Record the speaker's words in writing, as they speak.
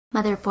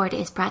Motherboard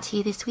is brought to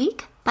you this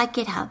week by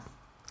GitHub.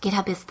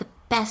 GitHub is the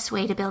best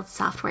way to build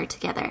software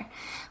together.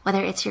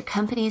 Whether it's your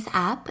company's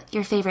app,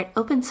 your favorite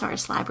open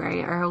source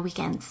library, or a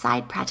weekend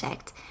side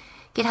project,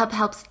 GitHub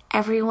helps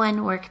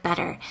everyone work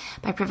better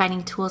by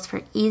providing tools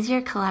for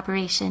easier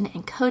collaboration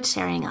and code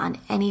sharing on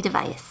any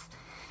device.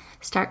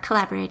 Start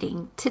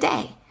collaborating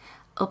today.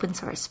 Open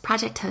source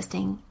project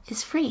hosting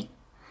is free.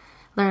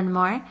 Learn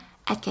more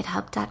at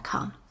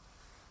github.com.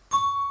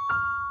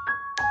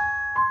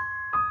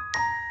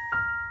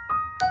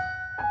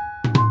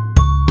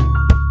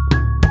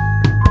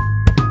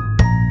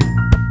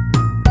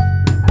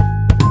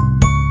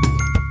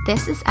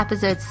 This is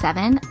episode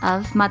 7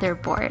 of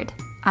Motherboard.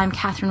 I'm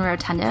Catherine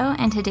Rotundo,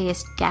 and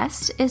today's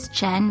guest is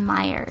Jen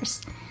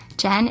Myers.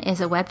 Jen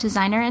is a web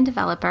designer and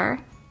developer,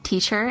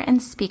 teacher,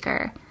 and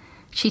speaker.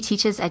 She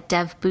teaches at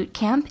Dev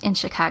Bootcamp in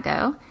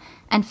Chicago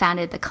and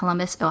founded the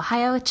Columbus,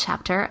 Ohio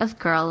chapter of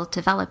Girl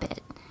Develop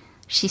It.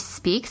 She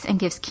speaks and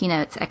gives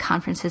keynotes at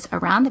conferences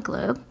around the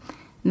globe,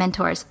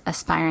 mentors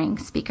aspiring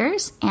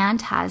speakers,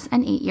 and has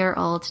an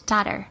 8-year-old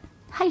daughter.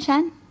 Hi,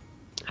 Jen.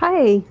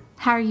 Hi.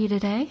 How are you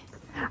today?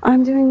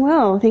 I'm doing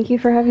well. Thank you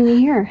for having me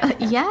here.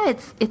 Yeah,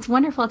 it's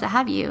wonderful to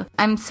have you.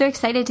 I'm so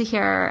excited to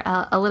hear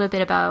a little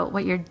bit about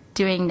what you're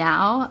doing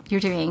now. You're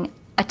doing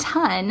a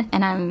ton,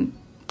 and I'm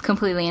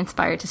completely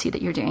inspired to see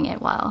that you're doing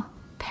it while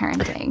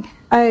parenting.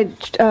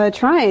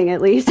 Trying at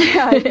least.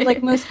 Yeah,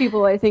 like most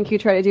people, I think you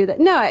try to do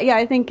that. No, yeah,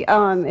 I think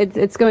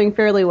it's going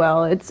fairly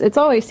well. It's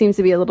always seems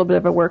to be a little bit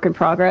of a work in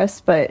progress,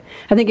 but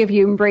I think if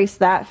you embrace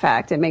that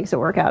fact, it makes it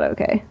work out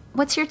okay.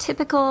 What's your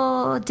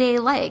typical day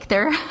like?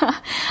 There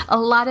are a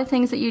lot of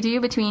things that you do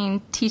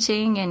between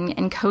teaching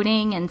and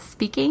coding and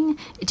speaking.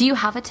 Do you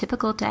have a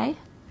typical day?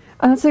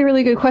 That's a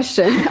really good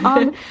question.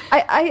 I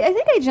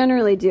think I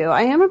generally do.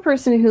 I am a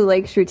person who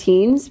likes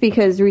routines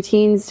because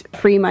routines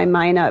free my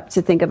mind up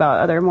to think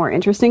about other more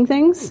interesting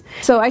things.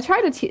 So I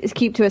try to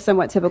keep to a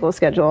somewhat typical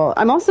schedule.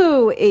 I'm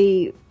also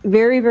a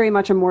very, very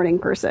much a morning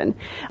person.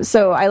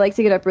 So I like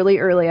to get up really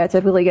early. I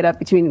typically get up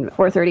between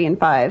 4:30 and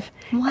 5.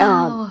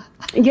 Wow.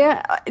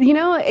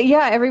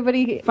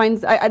 Everybody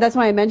finds, that's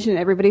why I mentioned it.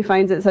 Everybody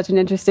finds it such an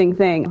interesting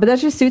thing. But that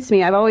just suits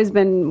me. I've always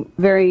been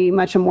very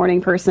much a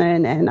morning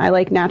person, and I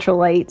like natural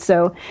light.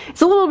 So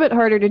it's a little bit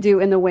harder to do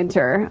in the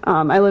winter.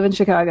 I live in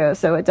Chicago,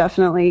 so it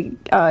definitely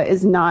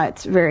is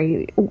not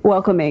very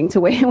welcoming to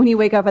when you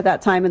wake up at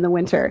that time in the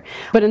winter.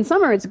 But in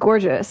summer, it's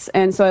gorgeous.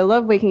 And so I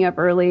love waking up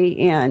early,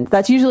 and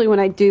that's usually when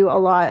I do a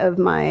lot of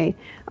my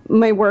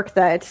work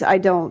that I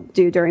don't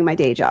do during my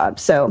day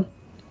job. So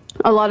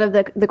a lot of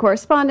the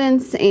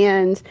correspondence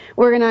and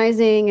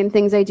organizing and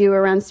things I do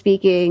around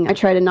speaking, I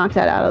try to knock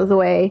that out of the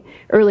way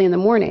early in the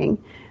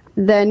morning.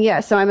 Then,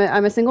 so I'm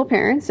a single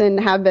parent and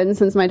have been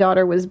since my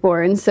daughter was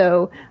born.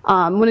 So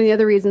one of the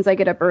other reasons I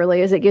get up early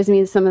is it gives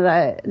me some of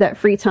that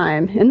free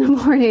time in the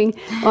morning.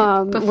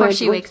 Before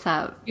she wakes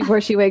up.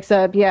 Before she wakes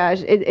up, yeah.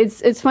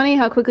 It's funny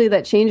how quickly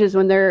that changes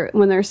when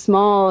they're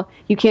small.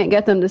 You can't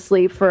get them to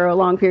sleep for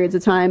long periods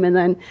of time, and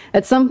then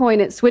at some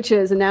point it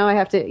switches, and now I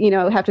have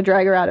to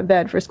drag her out of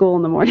bed for school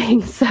in the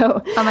morning.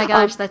 So oh my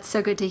gosh, that's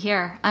so good to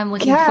hear. I'm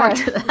looking forward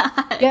to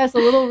that. Yes, a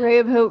little ray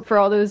of hope for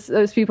all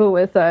those people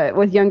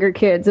with younger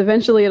kids.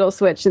 Eventually it'll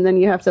switch, and then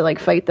you have to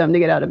fight them to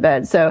get out of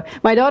bed. So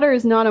my daughter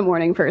is not a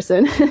morning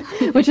person,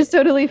 which is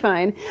totally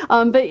fine.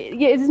 But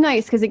yeah, it's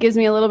nice because it gives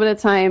me a little bit of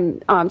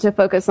time to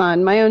focus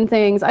on my own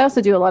things. I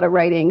also do a lot of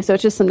writing, so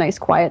it's just some nice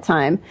quiet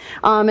time.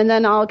 And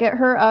then I'll get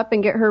her up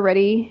and get her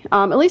ready,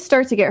 at least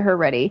start to get her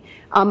ready.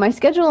 My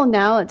schedule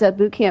now at Dev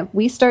Bootcamp,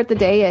 we start the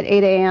day at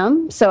 8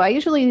 a.m. So I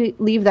usually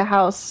leave the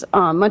house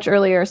much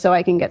earlier so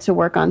I can get to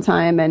work on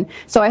time. And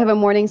so I have a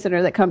morning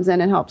sitter that comes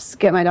in and helps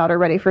get my daughter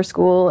ready for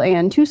school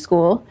and to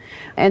school.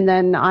 And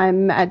then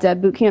I'm at Dev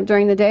Bootcamp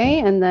during the day,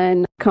 and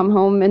then come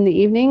home in the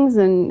evenings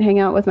and hang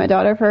out with my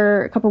daughter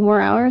for a couple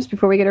more hours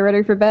before we get her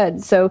ready for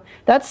bed. So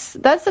that's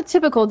a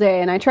typical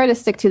day, and I try to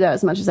stick to that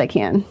as much as I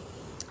can.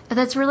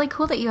 That's really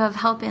cool that you have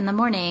help in the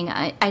morning.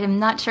 I'm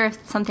not sure if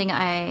it's something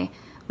I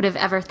would have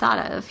ever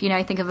thought of.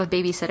 I think of a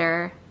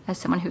babysitter as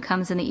someone who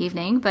comes in the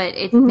evening, but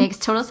it makes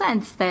total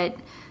sense that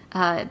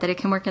it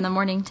can work in the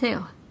morning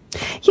too.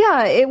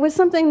 Yeah, it was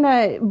something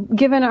that,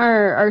 given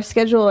our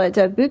schedule at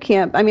Dev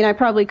Bootcamp, I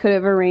probably could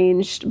have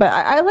arranged, but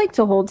I like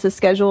to hold to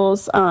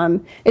schedules.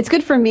 It's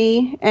good for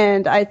me,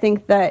 and I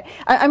think that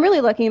I'm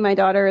really lucky my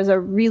daughter is a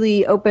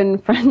really open,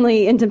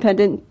 friendly,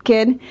 independent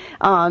kid.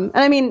 And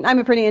I'm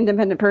a pretty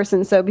independent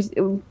person, so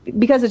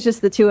because it's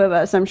just the two of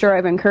us, I'm sure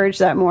I've encouraged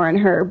that more in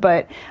her,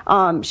 but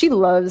she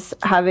loves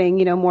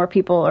having, more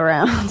people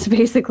around,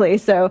 basically.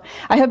 So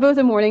I have both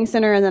a morning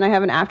sitter, and then I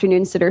have an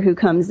afternoon sitter who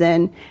comes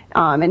in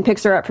and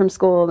picks her up from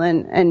school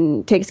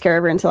and takes care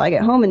of her until I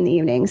get home in the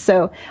evening.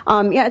 So,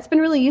 it's been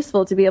really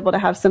useful to be able to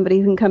have somebody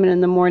who can come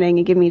in the morning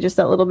and give me just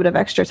that little bit of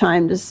extra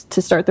time just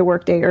to start the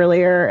workday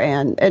earlier.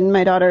 And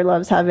my daughter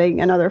loves having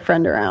another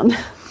friend around.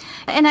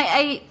 And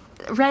I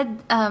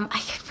read, I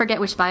forget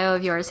which bio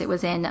of yours it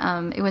was in.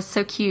 It was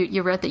so cute.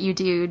 You wrote that you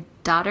do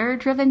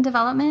daughter-driven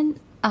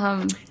development.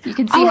 You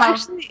can see how...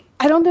 Actually,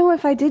 I don't know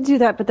if I did do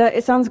that, but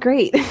it sounds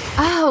great.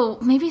 Oh,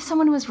 maybe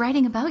someone was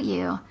writing about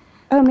you.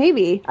 Oh,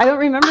 maybe. I don't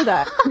remember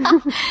that.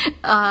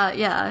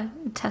 Yeah,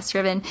 test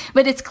driven.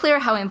 But it's clear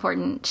how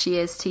important she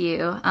is to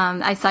you.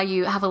 I saw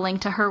you have a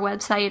link to her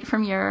website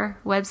from your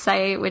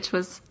website, which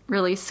was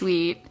really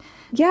sweet.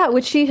 Yeah,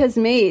 which she has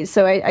made.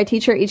 So I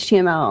teach her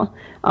HTML.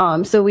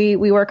 So we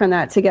work on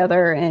that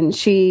together, and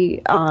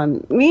she,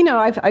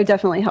 I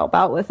definitely help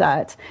out with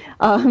that.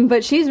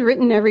 But she's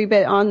written every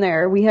bit on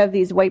there. We have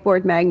these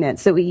whiteboard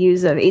magnets that we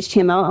use of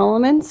HTML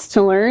elements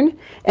to learn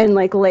and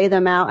like lay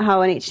them out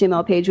how an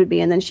HTML page would be.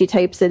 And then she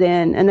types it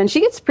in, and then she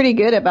gets pretty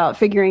good about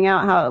figuring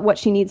out what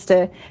she needs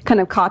to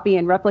kind of copy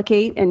and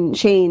replicate and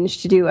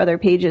change to do other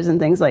pages and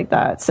things like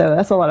that. So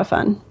that's a lot of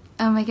fun.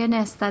 Oh my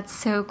goodness. That's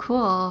so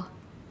cool.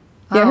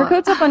 Yeah, her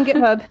code's up on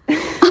GitHub.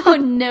 Oh,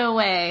 no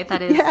way.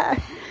 That is, yeah.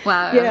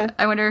 Wow. Yeah.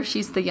 I wonder if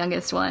she's the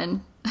youngest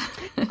one.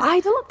 I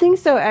don't think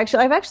so,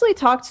 actually. I've actually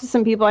talked to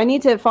some people. I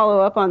need to follow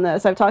up on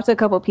this. I've talked to a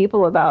couple of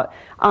people about,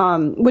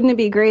 wouldn't it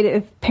be great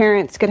if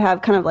parents could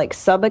have kind of like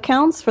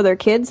sub-accounts for their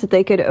kids that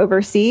they could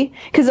oversee?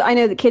 Because I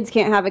know that kids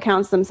can't have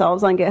accounts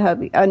themselves on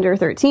GitHub under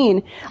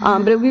 13.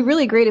 But it would be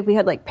really great if we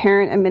had like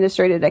parent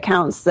administrated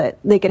accounts that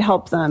they could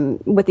help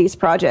them with these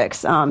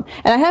projects. And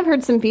I have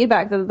heard some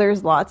feedback that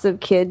there's lots of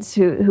kids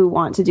who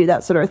want to do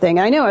that sort of thing.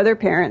 I know other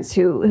parents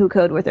who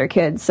code with their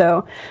kids.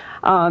 So,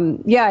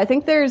 I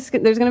think there's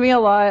going to be a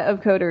lot of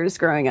coders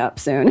growing up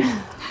soon.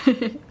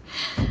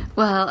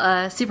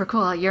 Well, super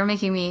cool. You're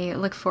making me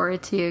look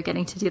forward to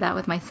getting to do that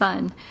with my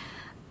son.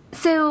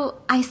 So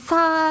I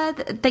saw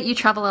that you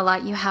travel a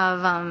lot. You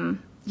have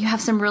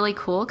some really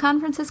cool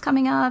conferences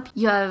coming up.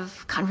 You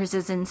have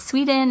conferences in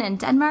Sweden and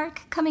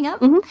Denmark coming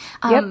up.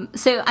 Mm-hmm. Yep.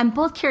 So I'm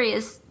both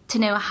curious to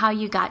know how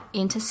you got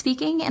into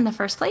speaking in the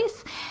first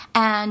place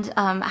and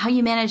how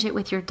you manage it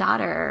with your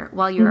daughter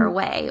while you're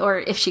away, or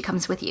if she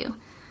comes with you.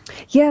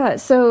 Yeah,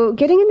 so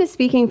getting into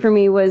speaking for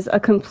me was a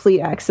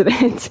complete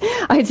accident.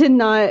 I did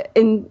not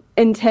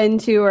intend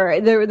to, or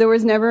there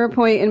was never a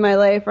point in my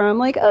life where I'm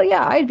like, oh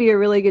yeah, I'd be a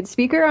really good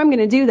speaker. I'm going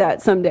to do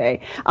that someday.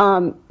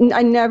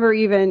 It never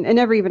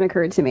even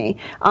occurred to me.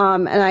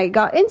 And I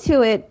got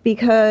into it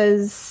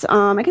because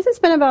I guess it's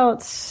been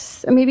about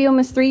maybe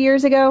almost 3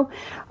 years ago.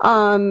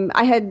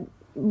 I had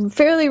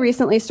fairly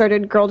recently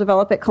started Girl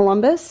Develop at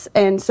Columbus,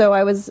 and so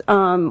I was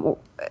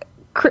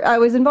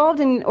involved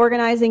in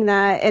organizing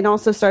that and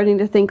also starting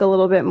to think a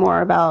little bit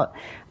more about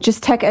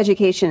just tech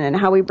education and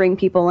how we bring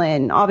people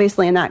in.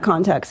 Obviously, in that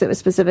context, it was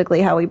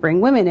specifically how we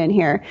bring women in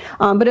here.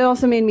 But it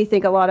also made me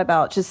think a lot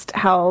about just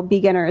how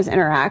beginners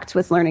interact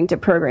with learning to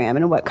program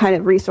and what kind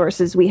of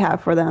resources we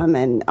have for them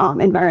and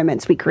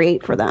environments we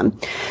create for them.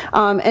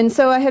 And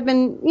so I had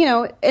been,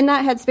 in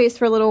that headspace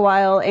for a little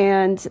while,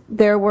 and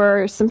there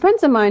were some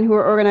friends of mine who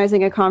were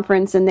organizing a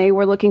conference, and they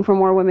were looking for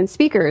more women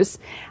speakers.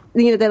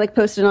 They like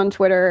posted on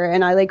Twitter,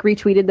 and I like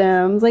retweeted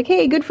them. I was like,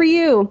 hey, good for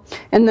you.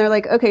 And they're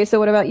like, okay, so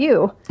what about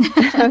you?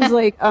 I was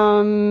like,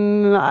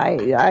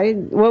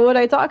 what would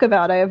I talk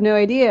about? I have no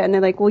idea. And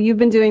they're like, well, you've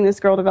been doing this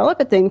Girl Develop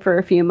It thing for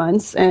a few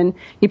months, and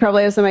you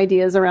probably have some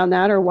ideas around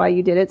that or why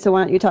you did it. So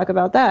why don't you talk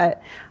about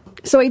that?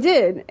 So I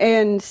did,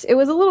 and it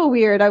was a little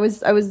weird. I was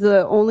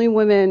the only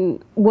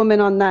woman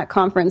on that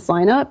conference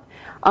lineup.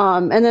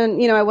 And then,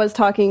 I was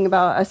talking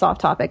about a soft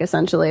topic,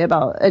 essentially,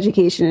 about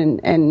education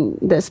and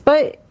this.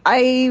 But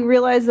I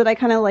realized that I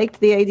kind of liked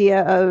the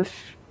idea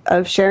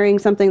of sharing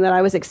something that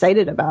I was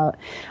excited about.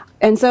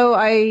 And so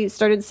I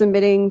started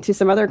submitting to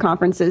some other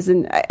conferences,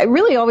 and I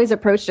really always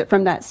approached it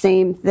from that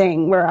same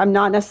thing where I'm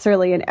not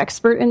necessarily an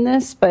expert in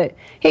this, but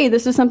hey,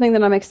 this is something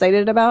that I'm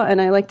excited about,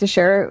 and I like to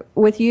share it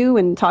with you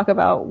and talk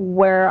about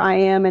where I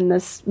am in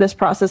this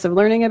process of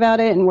learning about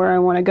it and where I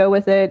want to go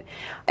with it.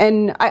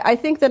 And I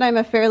think that I'm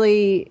a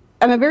very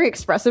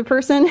expressive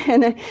person,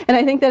 and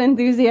I think that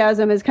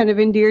enthusiasm has kind of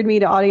endeared me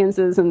to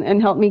audiences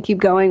and helped me keep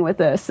going with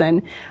this.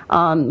 And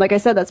like I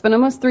said, that's been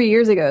almost 3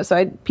 years ago,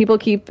 so people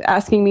keep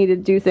asking me to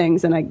do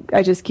things, and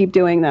I just keep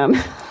doing them.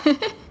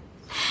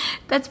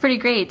 That's pretty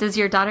great. Does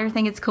your daughter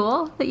think it's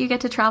cool that you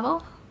get to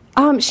travel?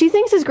 She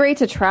thinks it's great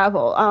to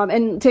travel.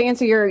 And to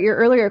answer your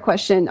earlier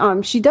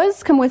question, she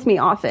does come with me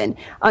often.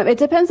 It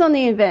depends on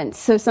the event.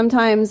 So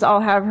sometimes I'll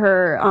have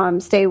her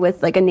stay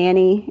with like a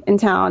nanny in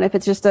town if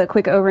it's just a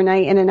quick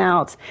overnight in and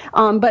out.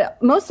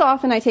 But most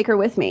often I take her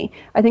with me.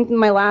 I think in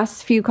my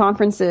last few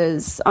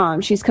conferences,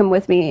 she's come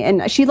with me,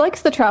 and she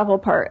likes the travel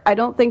part. I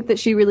don't think that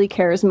she really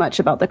cares much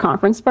about the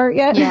conference part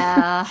yet.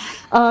 Yeah.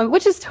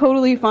 Which is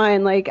totally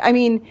fine.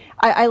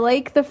 I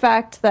like the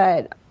fact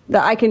that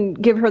I can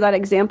give her that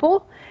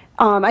example.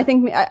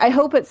 I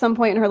hope at some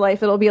point in her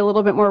life it'll be a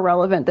little bit more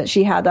relevant that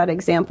she had that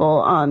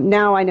example.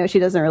 Now I know she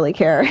doesn't really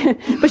care,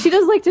 but she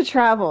does like to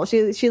travel.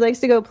 She likes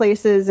to go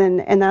places,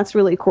 and that's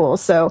really cool.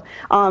 So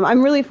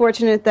I'm really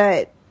fortunate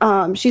that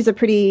she's a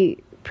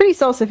pretty pretty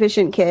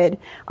self-sufficient kid.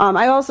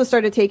 I also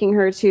started taking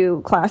her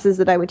to classes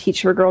that I would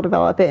teach for Girl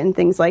Develop It and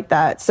things like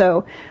that.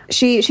 So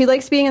she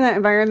likes being in that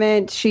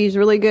environment. She's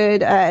really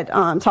good at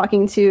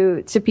talking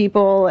to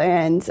people,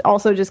 and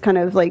also just kind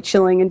of like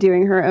chilling and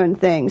doing her own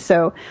thing.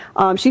 So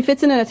she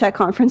fits in a tech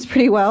conference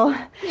pretty well.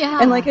 Yeah.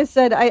 And like I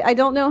said, I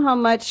don't know how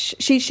much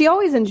she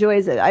always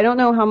enjoys it. I don't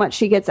know how much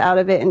she gets out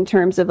of it in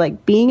terms of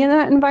like being in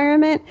that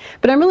environment,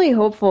 but I'm really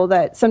hopeful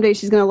that someday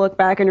she's going to look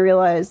back and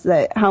realize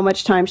that how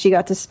much time she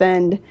got to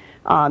spend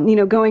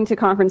going to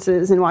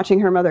conferences and watching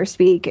her mother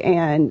speak,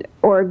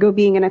 or go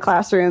being in a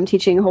classroom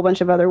teaching a whole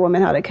bunch of other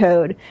women how to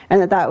code,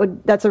 and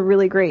that's a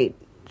really great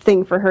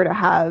thing for her to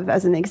have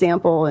as an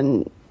example,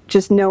 and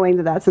just knowing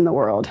that that's in the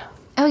world.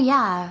 Oh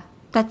yeah,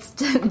 that's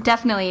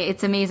definitely,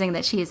 it's amazing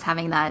that she's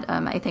having that.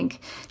 I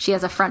think she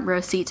has a front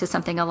row seat to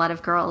something a lot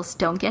of girls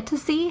don't get to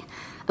see.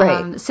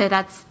 Right. So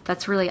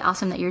that's really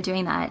awesome that you're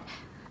doing that.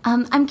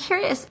 I'm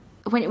curious,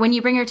 when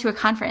you bring her to a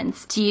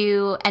conference, do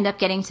you end up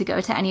getting to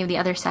go to any of the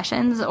other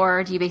sessions,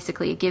 or do you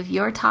basically give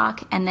your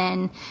talk and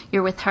then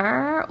you're with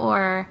her,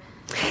 or?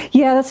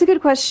 Yeah, that's a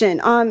good question.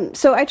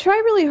 So I try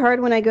really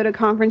hard when I go to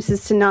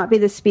conferences to not be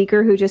the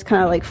speaker who just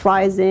kind of like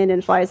flies in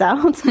and flies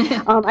out.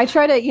 I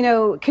try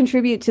to,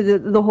 contribute to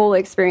the whole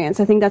experience.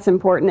 I think that's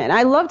important. And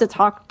I love to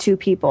talk to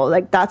people.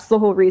 Like, that's the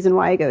whole reason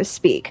why I go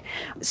speak.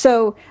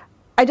 So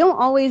I don't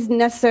always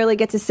necessarily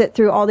get to sit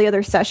through all the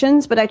other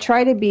sessions, but I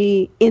try to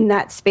be in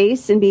that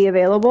space and be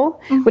available,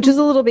 which is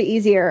a little bit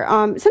easier.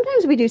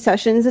 Sometimes we do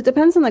sessions. It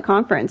depends on the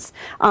conference.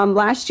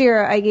 Last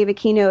year, I gave a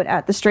keynote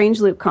at the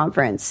Strange Loop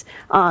conference,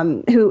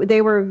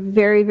 they were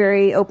very,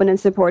 very open and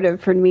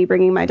supportive for me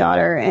bringing my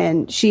daughter,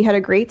 and she had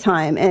a great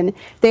time. And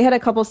they had a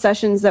couple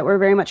sessions that were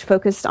very much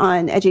focused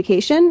on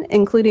education,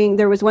 including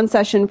there was one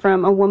session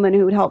from a woman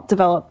who had helped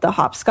develop the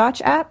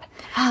Hopscotch app.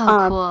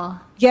 Oh, cool.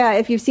 Yeah,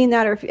 if you've seen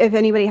that, or if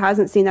anybody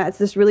hasn't seen that, it's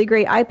this really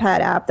great iPad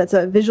app that's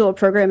a visual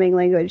programming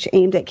language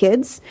aimed at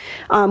kids,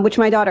 which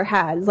my daughter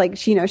has. Like,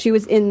 she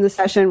was in the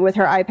session with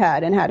her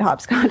iPad and had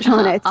Hopscotch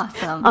on it.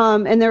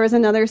 Awesome. And there was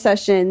another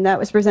session that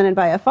was presented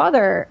by a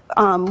father,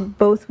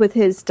 both with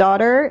his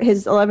daughter,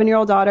 his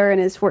 11-year-old daughter, and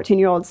his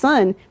 14-year-old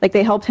son. Like,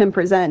 they helped him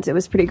present. It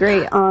was pretty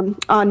great, on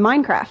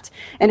Minecraft,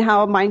 and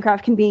how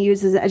Minecraft can be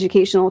used as an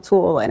educational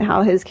tool, and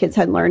how his kids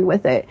had learned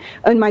with it.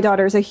 And my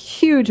daughter's a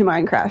huge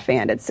Minecraft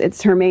fan.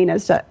 It's her main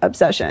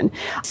obsession.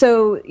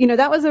 So,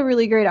 that was a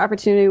really great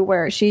opportunity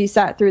where she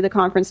sat through the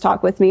conference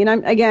talk with me. And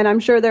I'm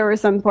sure there were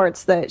some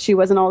parts that she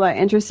wasn't all that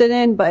interested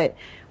in, but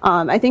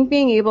I think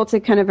being able to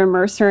kind of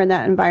immerse her in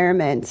that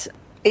environment,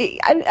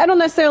 I don't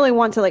necessarily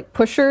want to like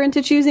push her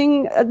into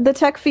choosing the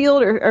tech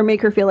field, or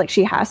make her feel like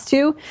she has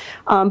to.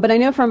 But I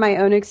know from my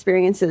own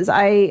experiences,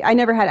 I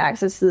never had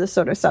access to this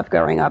sort of stuff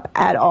growing up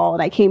at all.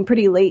 And I came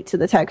pretty late to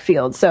the tech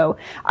field. So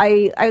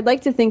I'd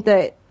like to think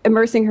that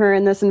immersing her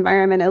in this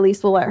environment at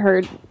least will let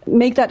her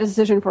make that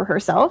decision for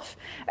herself.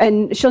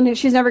 And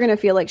she's never going to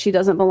feel like she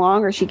doesn't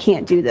belong or she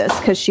can't do this,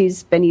 because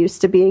she's been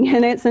used to being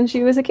in it since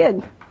she was a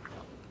kid.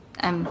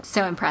 I'm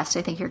so impressed.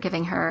 I think you're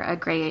giving her a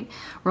great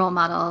role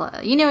model.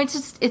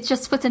 It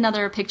just puts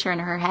another picture in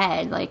her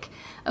head. Like,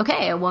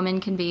 okay, a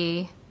woman can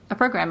be a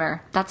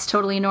programmer. That's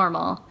totally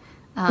normal.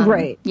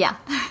 Right. Yeah.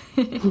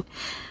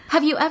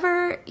 Have you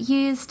ever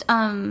used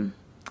has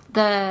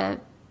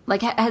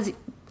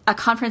a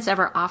conference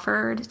ever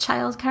offered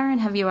childcare, and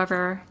have you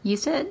ever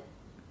used it?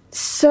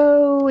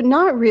 So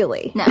not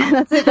really. No.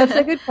 That's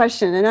a good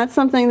question. And that's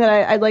something that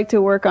I'd like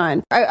to work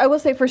on. I will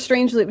say for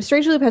Strange Loop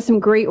has some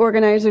great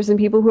organizers and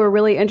people who are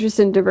really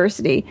interested in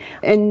diversity.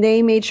 And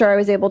they made sure I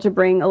was able to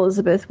bring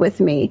Elizabeth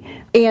with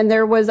me. And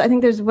I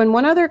think there's been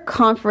one other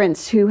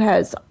conference who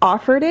has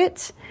offered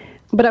it,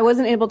 but I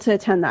wasn't able to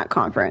attend that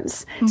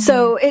conference. Mm-hmm.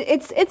 So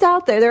it's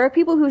out there. There are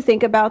people who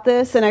think about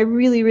this, and I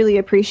really, really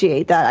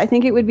appreciate that. I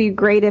think it would be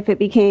great if it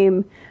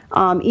became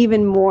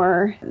even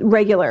more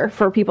regular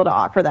for people to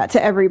offer that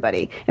to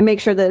everybody, and make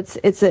sure that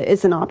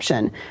it's an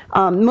option.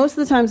 Most of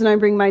the times when I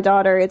bring my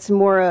daughter, it's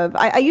more of,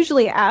 I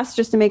usually ask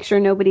just to make sure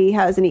nobody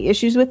has any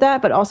issues with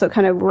that, but also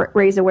kind of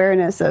raise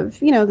awareness of,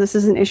 this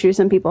is an issue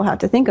some people have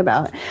to think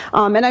about.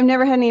 And I've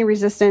never had any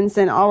resistance,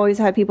 and always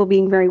had people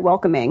being very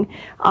welcoming.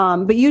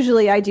 But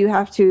usually I do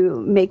have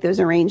to make those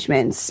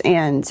arrangements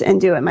and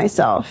do it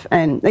myself.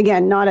 And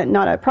again, not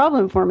a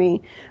problem for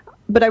me.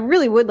 But I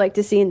really would like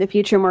to see in the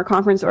future more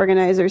conference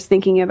organizers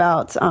thinking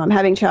about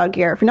having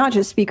childcare for not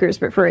just speakers,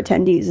 but for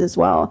attendees as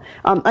well.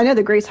 I know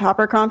the Grace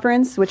Hopper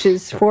Conference, which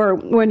is for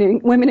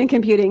women in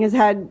computing, has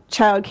had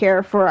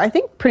childcare for, I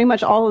think, pretty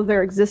much all of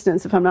their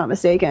existence, if I'm not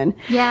mistaken.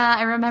 Yeah,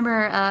 I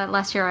remember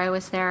last year I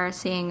was there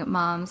seeing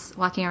moms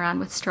walking around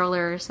with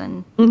strollers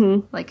and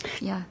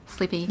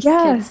sleepy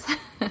kids.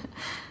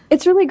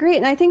 It's really great.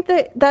 And I think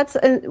that's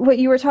what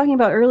you were talking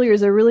about earlier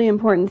is a really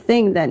important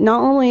thing, that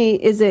not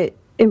only is it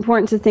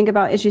important to think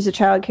about issues of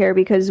childcare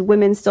because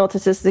women still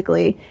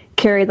statistically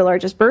carry the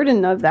largest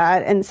burden of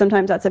that, and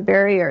sometimes that's a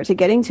barrier to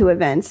getting to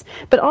events,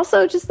 but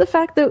also just the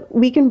fact that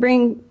we can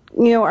bring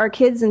our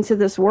kids into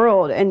this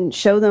world and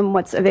show them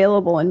what's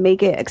available and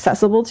make it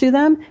accessible to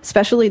them,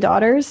 especially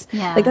daughters.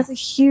 Yeah. Like that's a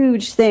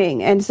huge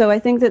thing. And so I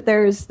think that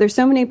there's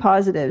so many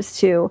positives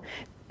to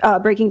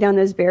breaking down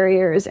those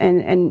barriers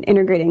and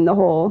integrating the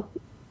whole,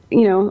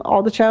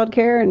 all the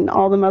childcare and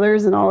all the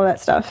mothers and all of that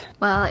stuff.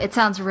 Well, it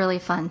sounds really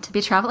fun to be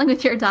traveling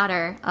with your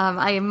daughter.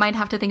 I might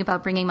have to think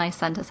about bringing my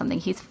son to something.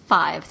 He's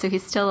 5, so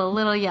he's still a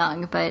little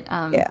young, but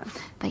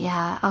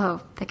yeah.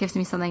 Oh, that gives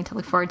me something to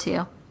look forward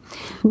to.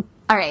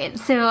 All right.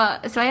 So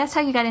I asked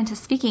how you got into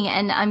speaking,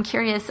 and I'm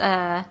curious,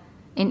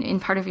 in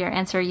part of your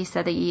answer, you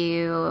said that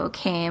you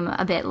came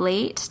a bit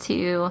late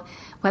to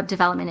web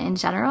development in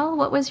general.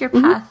 What was your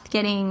path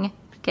getting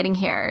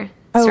here,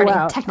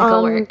 starting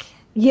technical work?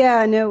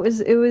 Yeah, no,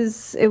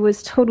 it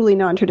was totally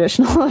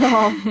non-traditional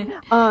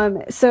at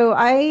all. So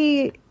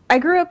I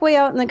grew up way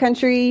out in the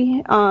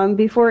country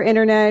before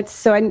internet,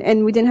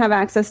 and we didn't have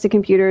access to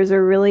computers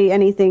or really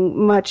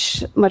anything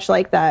much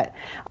like that.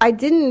 I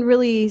didn't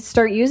really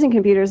start using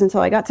computers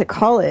until I got to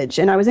college,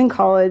 and I was in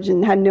college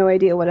and had no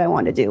idea what I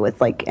wanted to do with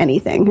like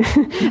anything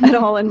at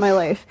all in my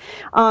life.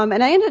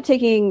 And I ended up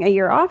taking a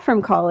year off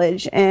from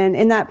college, and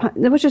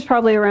which was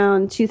probably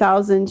around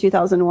 2000,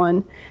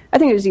 2001. I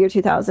think it was the year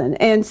 2000.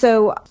 And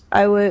so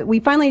we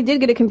finally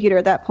did get a computer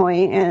at that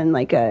point and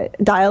like a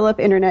dial-up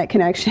internet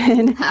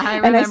connection. I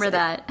remember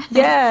that.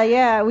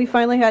 Yeah. We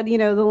finally had, the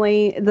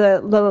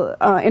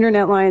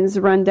internet lines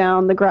run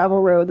down the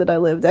gravel road that I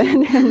lived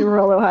in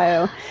rural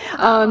Ohio.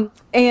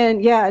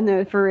 And yeah,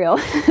 no, for real.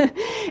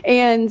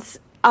 And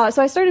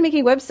so I started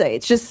making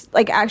websites, just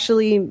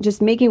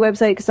making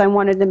websites because I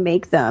wanted to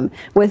make them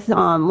with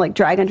like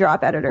drag and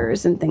drop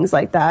editors and things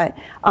like that.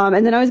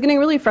 And then I was getting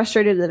really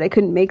frustrated that I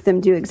couldn't make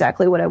them do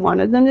exactly what I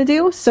wanted them to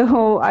do.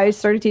 So I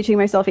started teaching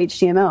myself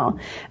HTML.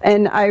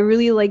 And I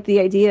really liked the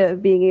idea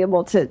of being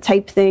able to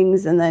type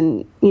things and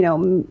then,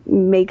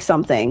 make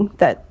something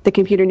that the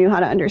computer knew how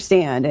to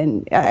understand.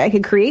 And I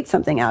could create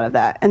something out of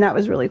that. And that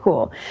was really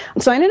cool.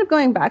 So I ended up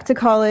going back to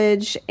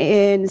college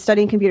and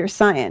studying computer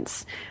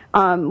science.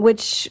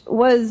 Which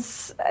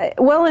was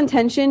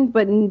well-intentioned,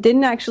 but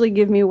didn't actually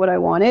give me what I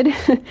wanted.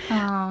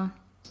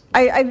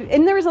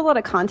 And there was a lot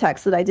of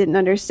context that I didn't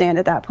understand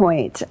at that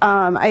point.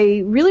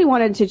 I really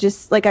wanted to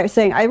just, like I was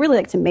saying, I really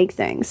like to make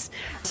things.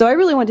 So I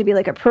really wanted to be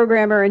like a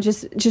programmer and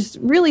just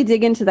really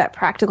dig into that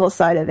practical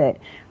side of it,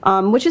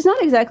 which is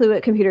not exactly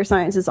what computer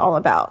science is all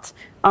about.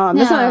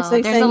 That's not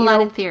there's saying, a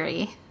lot of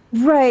theory.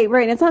 Right.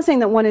 And it's not saying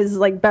that one is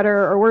like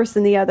better or worse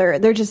than the other.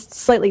 They're just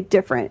slightly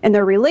different, and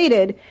they're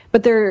related,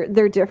 but they're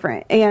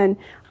different. And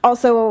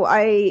also,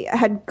 I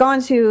had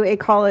gone to a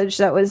college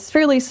that was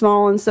fairly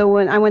small, and so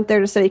when I went there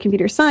to study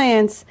computer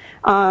science,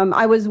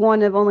 I was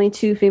one of only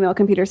 2 female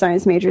computer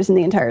science majors in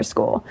the entire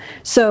school.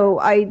 So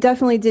I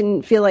definitely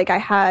didn't feel like I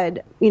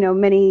had,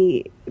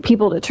 many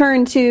people to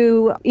turn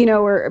to,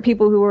 or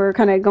people who were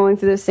kind of going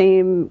through the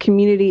same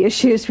community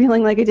issues,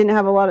 feeling like I didn't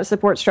have a lot of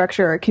support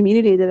structure or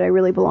community that I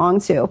really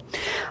belonged to.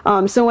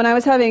 So when I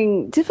was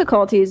having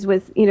difficulties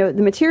with, the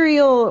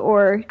material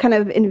or kind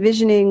of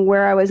envisioning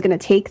where I was going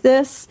to take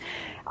this,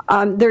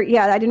 I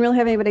didn't really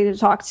have anybody to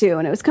talk to,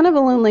 and it was kind of a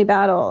lonely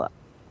battle.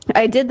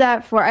 I did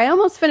that I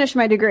almost finished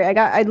my degree.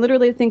 I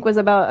literally think was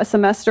about a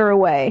semester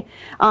away.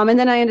 And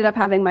then I ended up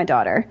having my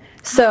daughter.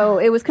 So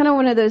it was kind of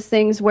one of those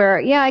things where,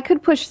 I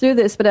could push through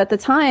this, but at the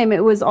time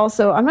it was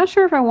also, I'm not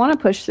sure if I want to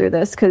push through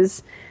this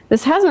because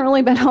this hasn't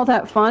really been all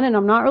that fun, and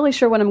I'm not really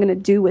sure what I'm going to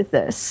do with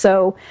this.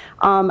 So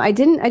I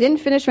didn't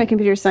finish my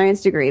computer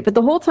science degree, but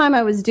the whole time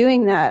I was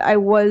doing that, I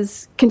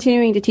was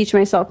continuing to teach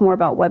myself more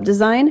about web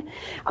design.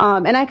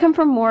 And I come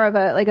from more of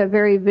a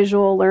very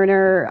visual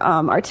learner,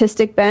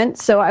 artistic bent,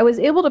 so I was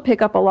able to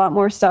pick up a lot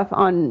more stuff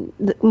on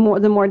the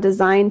more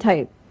design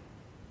type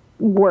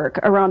work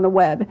around the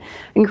web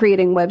and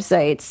creating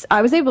websites.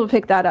 I was able to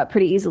pick that up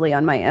pretty easily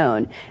on my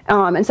own.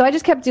 And so I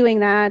just kept doing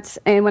that.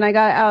 And when I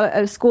got out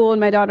of school and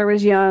my daughter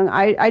was young,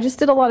 I just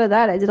did a lot of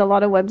that. I did a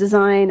lot of web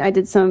design. I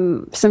did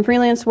some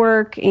freelance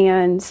work,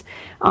 and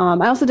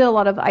I also did a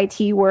lot of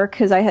IT work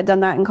because I had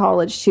done that in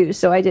college too.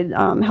 So I did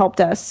help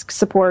desk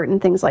support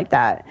and things like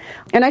that.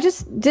 And I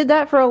just did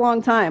that for a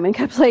long time and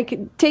kept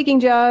taking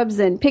jobs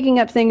and picking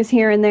up things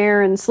here and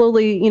there and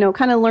slowly,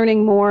 kind of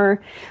learning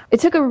more. It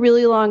took a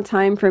really long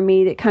time for me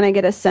to kind of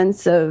get a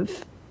sense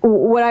of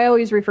what I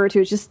always refer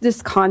to as just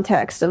this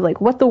context of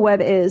what the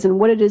web is and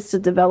what it is to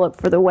develop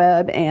for the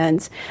web, and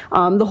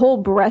the whole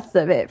breadth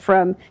of it,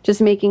 from just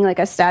making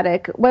a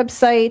static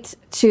website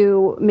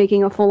to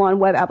making a full-on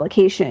web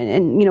application,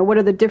 and what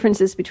are the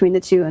differences between the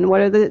two and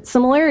what are the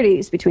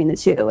similarities between the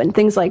two and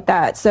things like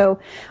that. So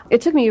it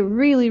took me a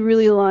really,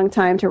 really long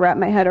time to wrap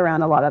my head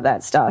around a lot of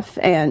that stuff,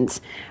 and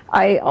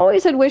I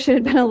always had wished it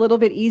had been a little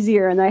bit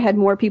easier and I had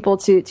more people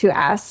to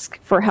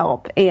ask for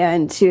help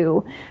and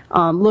to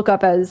look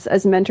up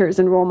as mentors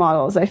and role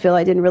models. I feel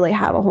I didn't really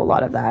have a whole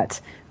lot of that.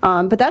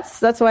 But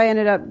that's why I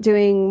ended up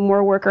doing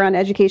more work around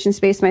education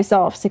space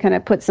myself, to kind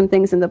of put some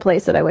things into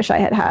place that I wish I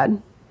had had.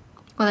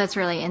 Well, that's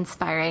really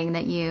inspiring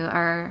that you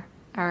are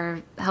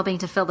helping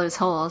to fill those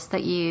holes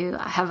that you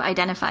have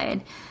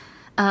identified.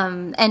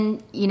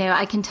 And,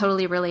 I can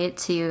totally relate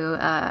to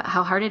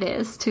how hard it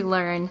is to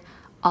learn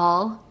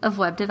all of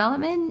web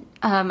development.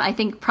 I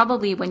think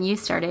probably when you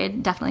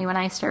started, definitely when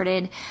I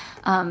started,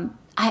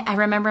 I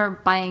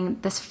remember buying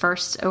this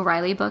first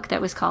O'Reilly book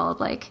that was called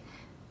like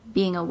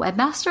Being a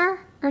Webmaster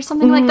or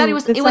something like that.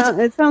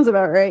 It sounds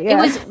about right. Yeah.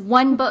 It was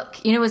one book,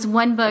 it was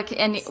one book,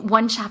 and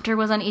one chapter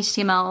was on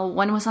HTML,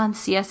 one was on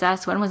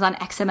CSS, one was on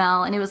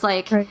XML. And it was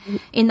like,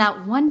 in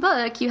that one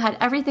book, you had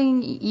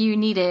everything you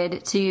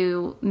needed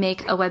to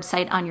make a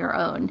website on your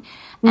own.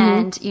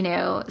 And,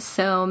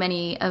 so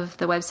many of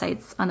the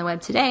websites on the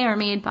web today are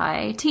made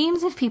by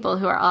teams of people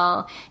who are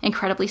all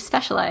incredibly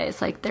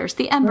specialized. Like there's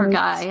the Ember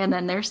guy, and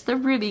then there's the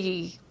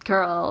Ruby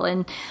girl.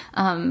 And,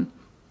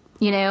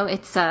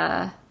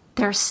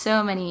 there are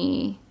so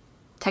many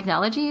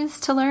technologies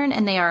to learn,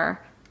 and they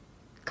are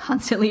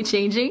constantly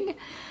changing.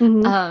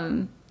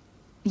 So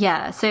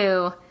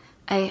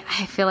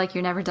I feel like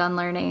you're never done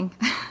learning.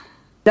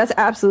 That's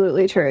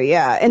absolutely true.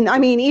 Yeah. And I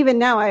mean, even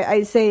now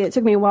I say it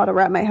took me a while to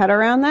wrap my head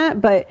around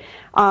that, but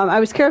I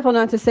was careful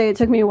not to say it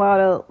took me a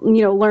while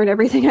to, learn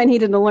everything I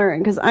needed to learn,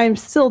 because I'm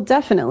still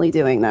definitely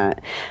doing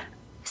that.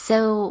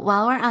 So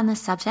while we're on the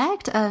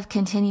subject of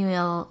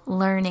continual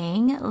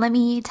learning, let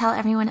me tell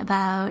everyone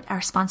about our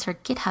sponsor,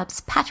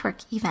 GitHub's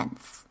Patchwork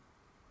events.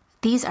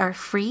 These are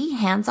free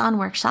hands-on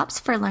workshops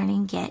for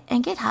learning Git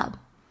and GitHub.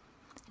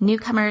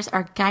 Newcomers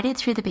are guided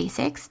through the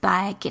basics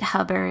by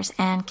GitHubbers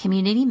and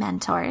community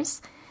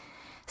mentors.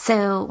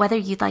 So whether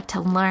you'd like to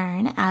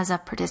learn as a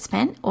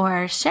participant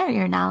or share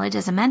your knowledge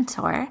as a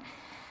mentor,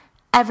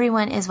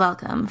 everyone is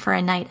welcome for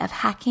a night of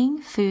hacking,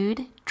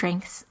 food,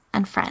 drinks,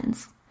 and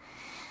friends.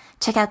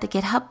 Check out the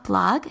GitHub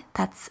blog,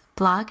 that's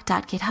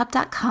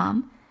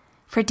blog.github.com,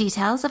 for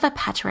details of a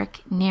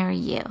patchwork near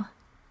you.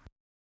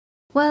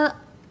 Well,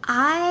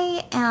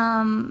 I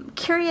am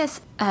curious,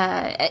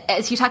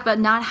 as you talk about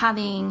not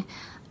having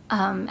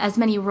as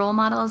many role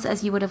models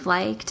as you would have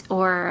liked,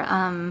 or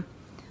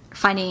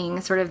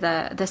finding sort of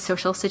the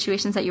social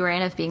situations that you were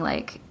in of being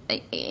like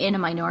in a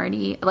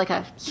minority, like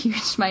a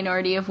huge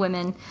minority of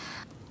women,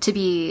 to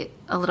be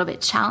a little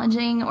bit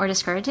challenging or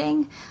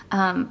discouraging.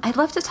 I'd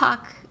love to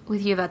talk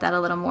with you about that a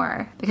little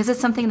more, because it's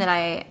something that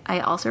I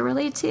also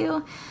relate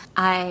to.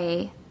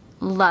 I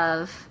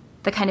love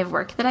the kind of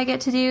work that I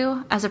get to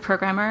do as a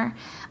programmer.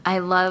 I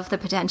love the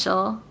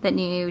potential that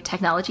new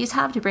technologies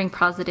have to bring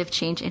positive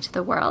change into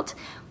the world.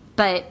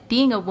 But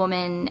being a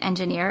woman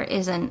engineer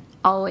isn't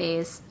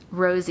always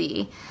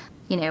rosy,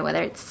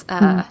 whether it's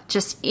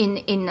just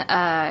in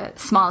a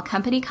small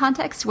company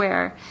context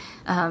where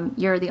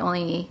you're the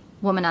only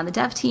woman on the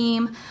dev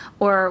team,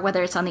 or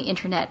whether it's on the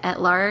internet at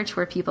large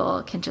where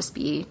people can just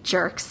be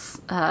jerks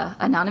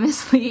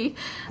anonymously.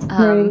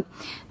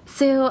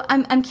 So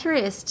I'm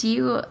curious, do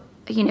you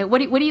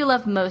what do you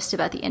love most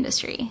about the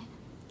industry?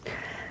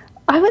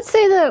 I would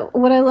say that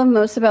what I love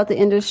most about the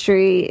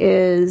industry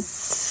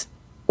is,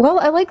 well,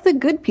 I like the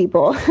good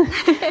people.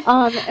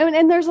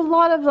 And there's a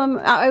lot of them.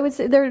 I would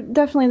say they're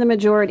definitely the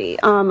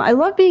majority. I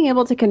love being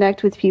able to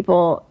connect with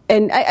people.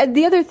 And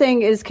the other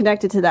thing is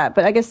connected to that,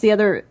 but I guess the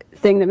other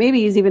thing that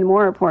maybe is even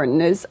more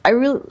important is I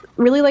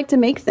really like to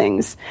make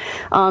things.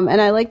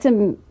 And I like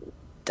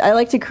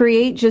to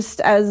create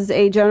just as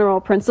a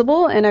general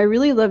principle. And I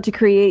really love to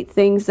create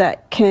things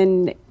that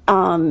can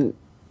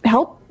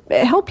help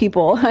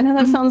people. I know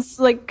that sounds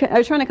like I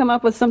was trying to come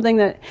up with something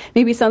that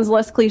maybe sounds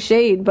less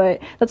cliched,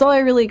 but that's all I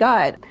really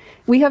got.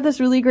 We have this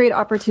really great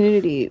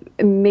opportunity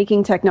in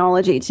making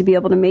technology to be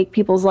able to make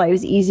people's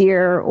lives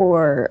easier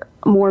or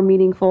more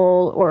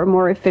meaningful or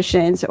more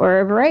efficient or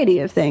a variety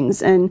of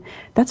things. And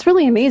that's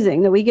really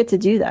amazing that we get to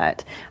do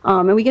that.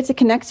 And we get to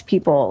connect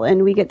people,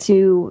 and we get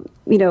to,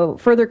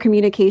 further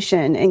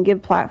communication and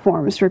give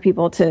platforms for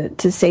people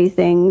to say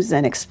things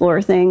and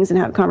explore things and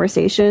have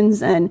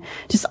conversations. And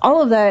just all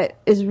of that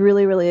is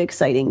really, really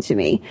exciting to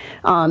me.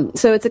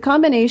 So it's a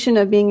combination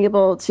of being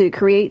able to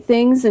create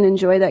things and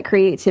enjoy that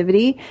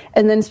creativity,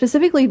 and then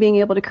specifically being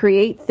able to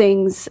create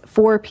things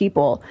for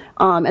people,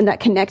 and that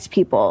connect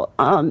people,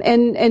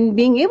 and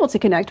being able to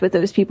connect with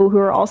those people who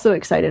are also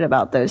excited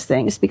about those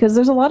things, because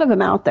there's a lot of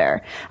them out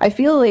there. I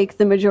feel like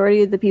the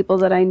majority of the people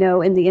that I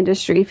know in the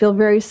industry feel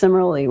very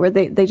similarly, where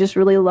they just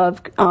really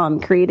love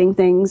creating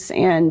things,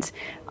 and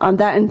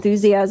that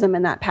enthusiasm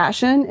and that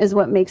passion is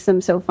what makes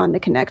them so fun to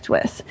connect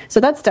with. So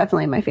that's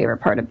definitely my favorite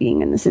part of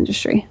being in this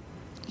industry.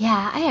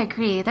 Yeah, I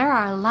agree. There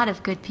are a lot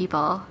of good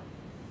people.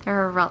 There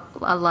are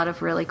a lot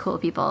of really cool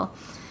people.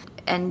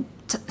 And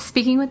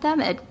speaking with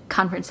them at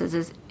conferences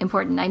is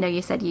important. I know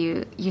you said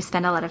you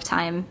spend a lot of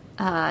time,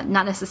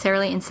 not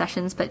necessarily in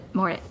sessions, but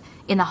more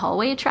in the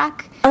hallway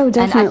track. Oh,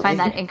 definitely. And I find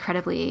that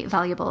incredibly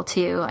valuable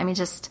too. I mean,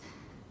 just,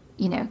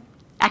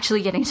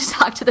 actually getting to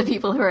talk to the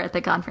people who are at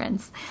the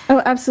conference.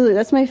 Oh, absolutely.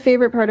 That's my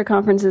favorite part of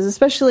conferences,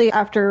 especially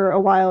after a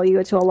while you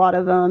go to a lot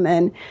of them,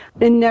 and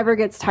it never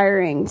gets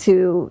tiring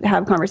to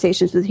have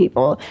conversations with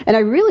people. And I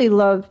really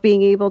love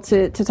being able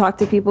to talk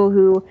to people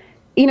who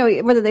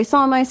whether they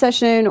saw my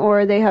session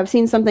or they have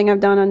seen something I've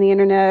done on the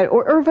internet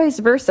or vice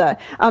versa.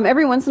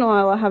 Every once in a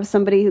while, I'll have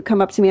somebody who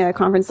come up to me at a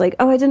conference like,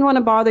 oh, I didn't want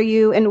to bother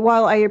you. And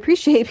while I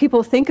appreciate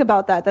people think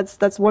about that,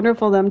 that's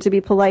wonderful of them to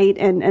be polite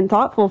and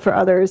thoughtful for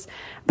others.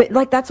 But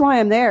like, that's why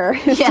I'm there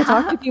is to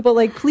talk to people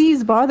like,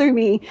 please bother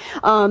me.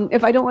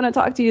 If I don't want to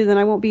talk to you, then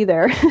I won't be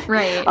there.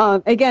 Right.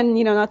 Again,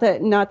 not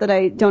that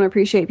I don't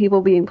appreciate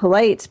people being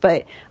polite,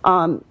 but,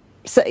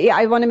 so yeah,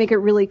 I want to make it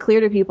really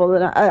clear to people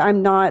that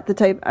I'm not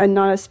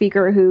a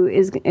speaker who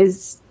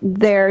is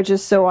there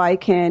just so I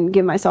can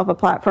give myself a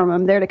platform.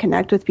 I'm there to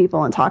connect with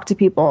people and talk to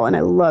people, and I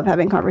love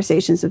having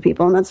conversations with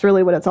people, and that's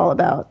really what it's all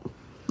about.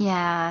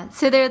 Yeah.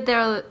 So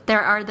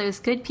there are those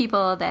good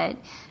people that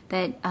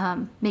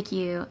make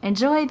you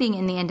enjoy being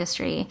in the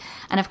industry,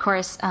 and of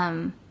course,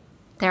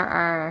 there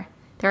are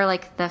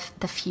like the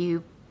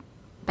few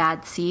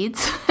bad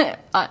seeds,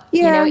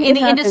 in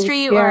the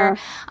industry or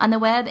on the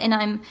web,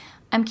 and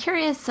I'm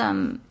curious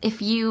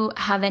if you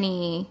have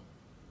any,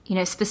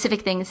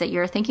 specific things that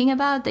you're thinking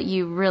about that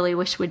you really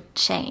wish would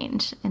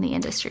change in the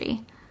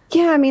industry.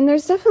 Yeah, I mean,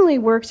 there's definitely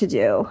work to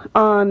do.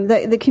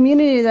 The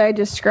community that I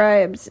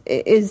described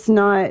is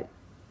not.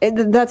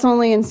 That's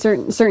only in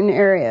certain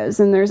areas,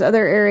 and there's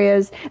other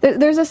areas.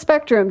 There's a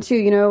spectrum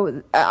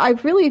too. I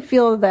really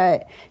feel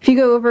that if you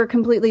go over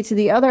completely to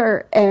the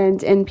other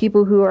end, and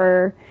people who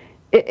are,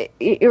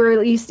 or at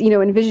least,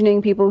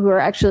 envisioning people who are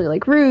actually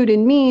like rude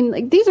and mean,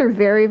 like these are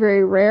very,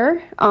 very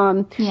rare.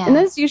 And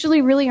those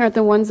usually really aren't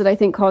the ones that I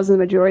think cause the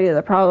majority of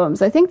the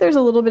problems. I think there's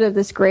a little bit of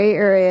this gray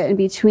area in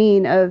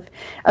between of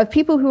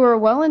people who are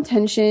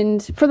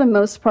well-intentioned for the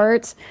most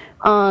part,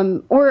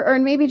 or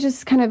maybe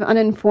just kind of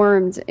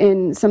uninformed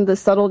in some of the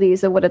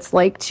subtleties of what it's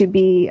like to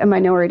be a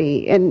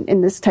minority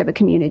in this type of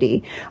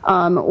community,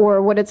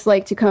 or what it's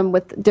like to come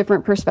with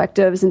different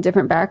perspectives and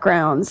different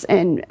backgrounds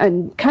and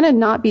kind of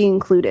not be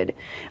included.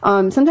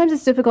 Sometimes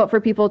it's difficult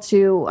for people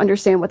to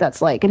understand what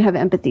that's like and have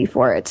empathy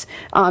for it.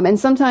 And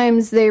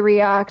sometimes they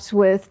react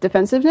with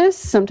defensiveness.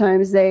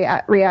 Sometimes they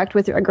react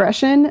with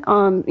aggression.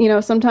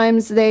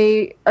 Sometimes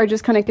they are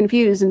just kind of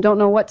confused and don't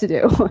know what to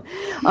do.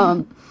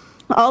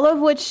 All of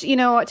which,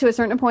 to a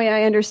certain point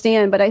I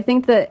understand, but I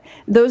think that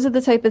those are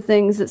the type of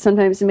things that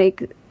sometimes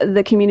make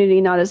the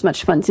community not as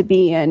much fun to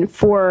be in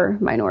for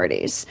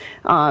minorities.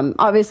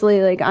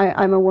 Obviously, like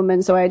I'm a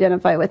woman, so I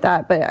identify with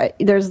that, but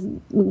there's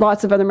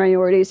lots of other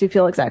minorities who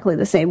feel exactly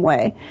the same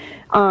way.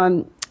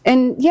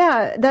 And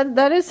yeah,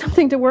 that is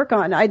something to work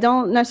on. I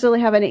don't necessarily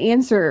have an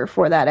answer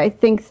for that. I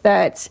think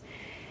that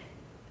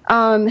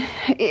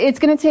it's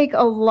going to take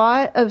a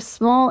lot of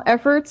small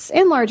efforts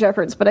and large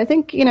efforts, but I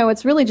think,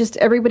 it's really just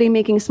everybody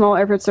making small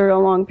efforts over a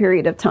long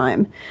period of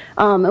time.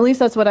 At least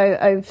that's what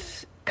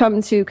I've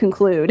come to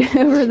conclude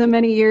over the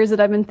many years that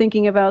I've been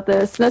thinking about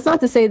this. That's not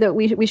to say that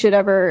we should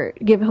ever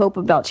give hope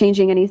about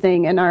changing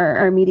anything in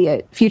our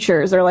immediate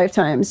futures or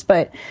lifetimes,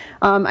 but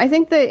I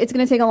think that it's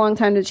going to take a long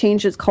time to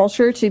change its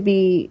culture to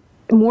be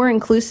more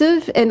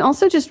inclusive and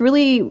also just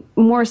really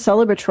more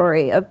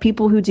celebratory of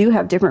people who do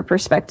have different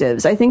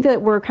perspectives. I think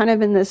that we're kind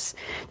of in this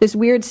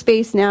weird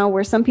space now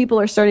where some people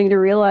are starting to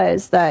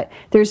realize that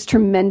there's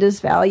tremendous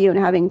value in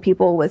having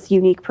people with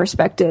unique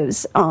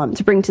perspectives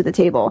to bring to the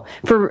table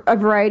for a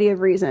variety of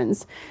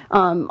reasons.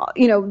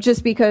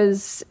 Just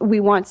because we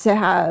want to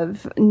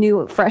have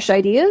new, fresh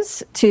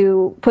ideas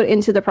to put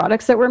into the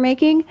products that we're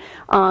making,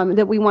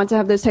 that we want to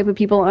have those type of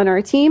people on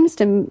our teams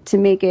to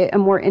make it a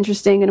more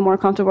interesting and a more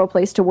comfortable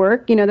place to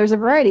work. There's a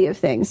variety of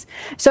things.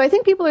 So I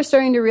think people are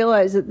starting to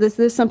realize that this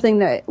is something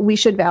that we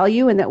should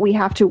value and that we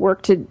have to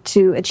work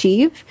to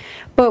achieve.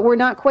 But we're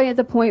not quite at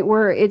the point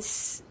where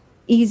it's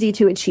easy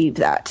to achieve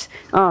that.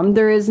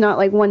 There is not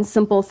like one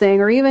simple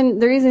thing, or even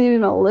there isn't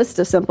even a list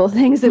of simple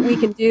things that we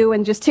can do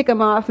and just tick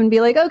them off and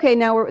be like, okay,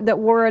 now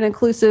we're an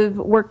inclusive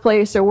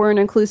workplace, or we're an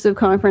inclusive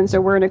conference,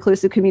 or we're an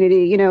inclusive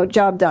community,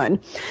 job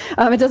done.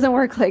 It doesn't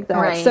work like that.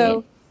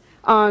 Right.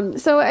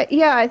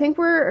 Yeah, I think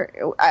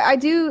I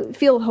do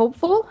feel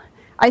hopeful.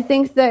 I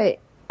think that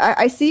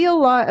I see a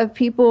lot of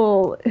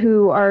people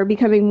who are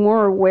becoming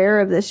more aware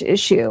of this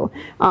issue,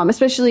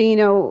 especially,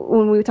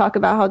 when we talk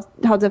about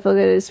how difficult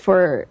it is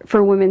for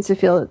women to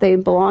feel that they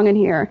belong in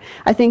here.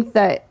 I think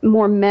that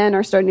more men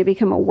are starting to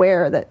become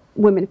aware that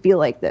women feel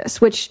like this,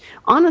 which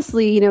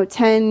honestly,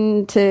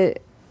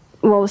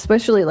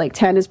 especially like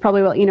 10 is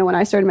probably when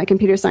I started my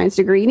computer science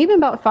degree, and even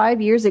about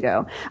 5 years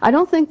ago, I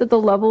don't think that the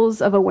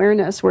levels of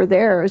awareness were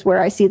there as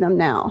where I see them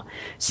now.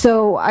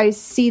 So I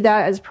see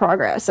that as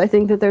progress. I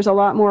think that there's a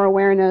lot more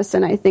awareness,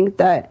 and I think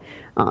that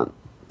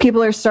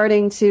people are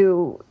starting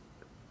to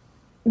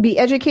be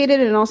educated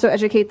and also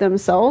educate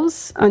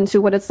themselves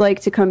onto what it's like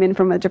to come in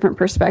from a different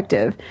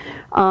perspective.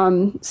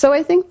 So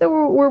I think that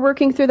we're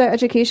working through that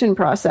education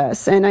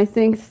process. And I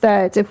think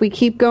that if we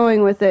keep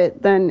going with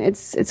it, then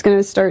it's going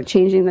to start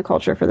changing the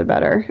culture for the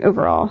better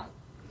overall.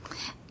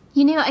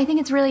 I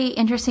think it's really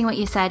interesting what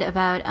you said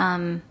about,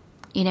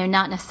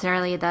 not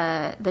necessarily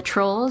the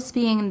trolls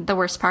being the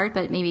worst part,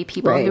 but maybe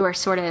people who are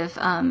sort of,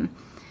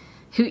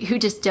 who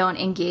just don't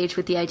engage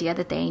with the idea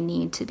that they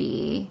need to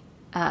be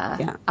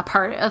a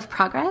part of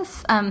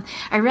progress.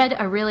 I read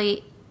a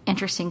really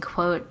interesting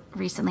quote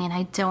recently, and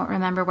I don't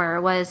remember where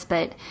it was,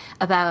 but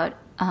about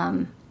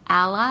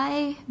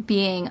ally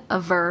being a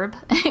verb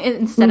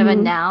instead of a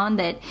noun,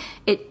 that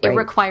it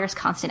requires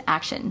constant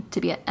action to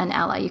be an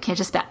ally. You can't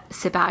just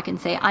sit back and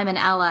say, I'm an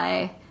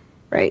ally.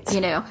 Right.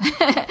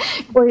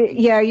 Well,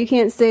 yeah, you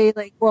can't say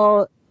like,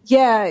 well,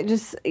 yeah,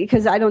 just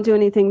because I don't do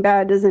anything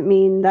bad doesn't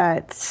mean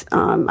that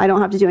I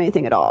don't have to do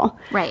anything at all.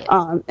 Right.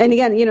 And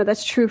again,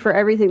 that's true for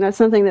everything. That's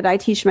something that I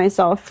teach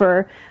myself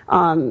for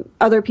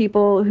other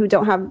people who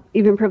don't have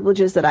even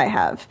privileges that I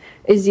have.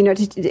 Is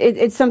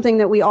it's something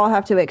that we all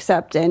have to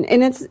accept, and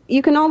it's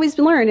you can always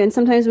learn. And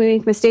sometimes we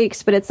make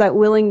mistakes, but it's that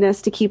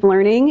willingness to keep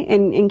learning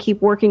and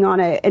keep working on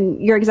it. And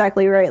you're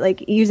exactly right,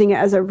 like using it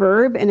as a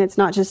verb, and it's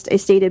not just a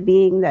state of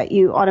being that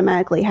you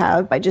automatically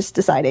have by just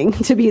deciding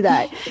to be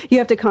that. You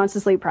have to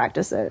constantly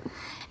practice it.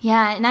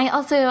 Yeah, and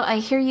I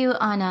hear you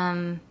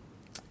on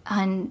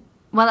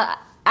well,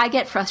 I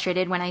get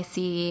frustrated when I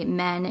see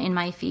men in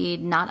my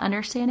feed not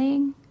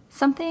understanding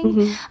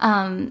something,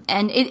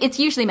 and it's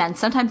usually men.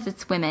 Sometimes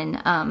it's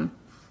women,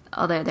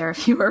 although there are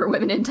fewer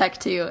women in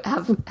tech who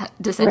have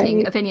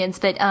dissenting opinions.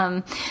 But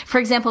for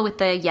example, with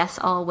the Yes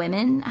All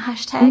Women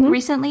hashtag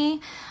recently,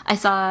 I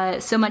saw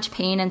so much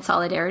pain and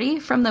solidarity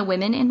from the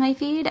women in my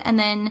feed, and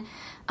then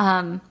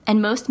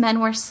and most men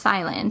were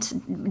silent,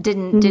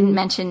 didn't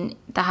mention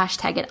the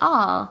hashtag at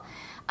all.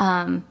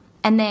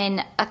 And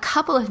then a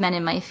couple of men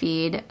in my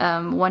feed,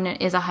 one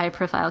is a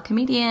high-profile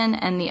comedian,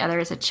 and the other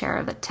is a chair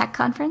of a tech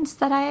conference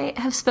that I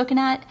have spoken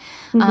at.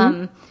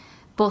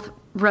 Both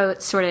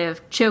wrote sort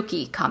of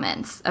jokey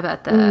comments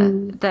about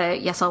the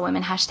Yes All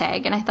Women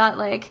hashtag. And I thought,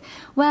 like,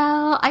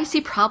 well, I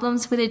see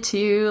problems with it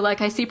too.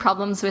 Like, I see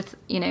problems with,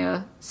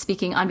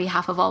 speaking on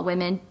behalf of all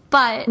women.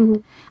 But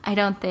I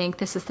don't think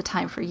this is the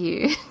time for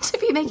you to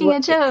be making a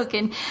joke.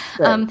 And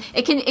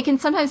it can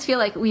sometimes feel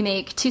like we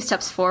make 2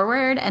 steps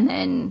forward and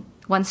then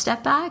 1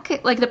 step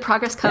back. Like the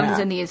progress comes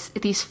in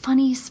these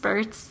funny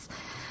spurts.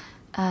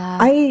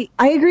 I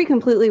agree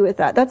completely with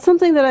that. That's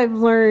something that I've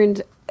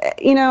learned.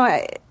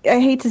 I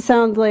hate to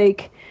sound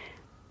like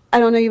I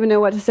don't even know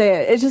what to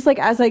say. It's just like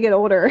as I get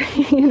older,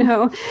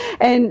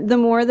 and the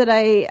more that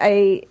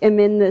I am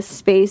in this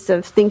space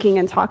of thinking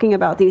and talking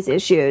about these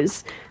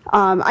issues,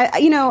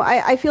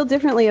 I feel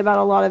differently about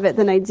a lot of it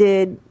than I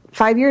did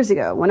 5 years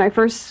ago when I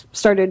first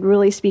started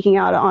really speaking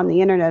out on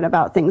the internet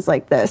about things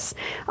like this.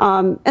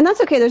 And that's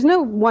okay. There's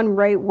no one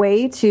right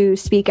way to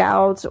speak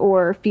out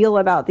or feel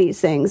about these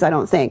things, I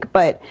don't think.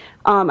 But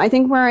I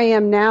think where I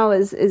am now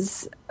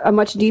is a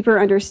much deeper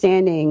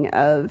understanding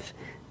of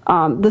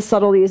the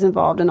subtleties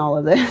involved in all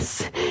of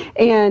this.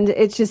 And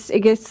it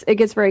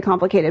gets very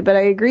complicated. But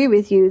I agree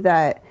with you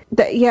that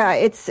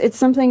it's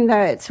something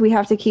that we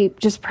have to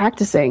keep just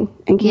practicing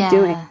and keep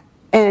doing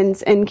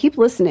and keep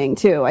listening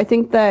too. I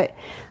think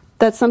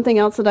that's something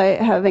else that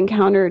I have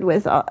encountered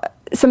with,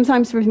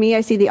 sometimes for me,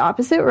 I see the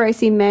opposite, where I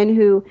see men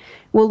who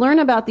will learn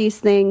about these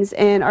things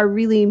and are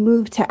really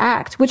moved to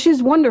act, which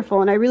is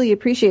wonderful. And I really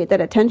appreciate that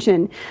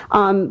attention.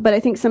 But I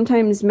think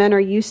sometimes men are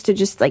used to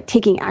just like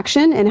taking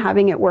action and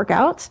having it work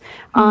out.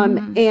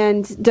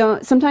 And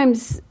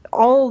sometimes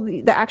all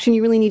the action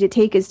you really need to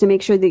take is to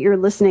make sure that you're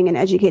listening and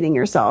educating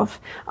yourself,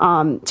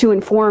 to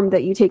inform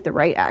that you take the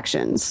right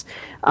actions.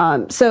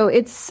 So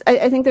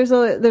I think there's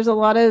a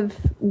lot of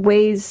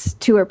ways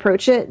to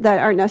approach it that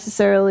aren't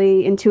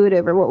necessarily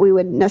intuitive or what we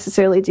would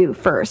necessarily do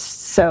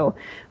first. So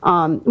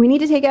we need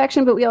to take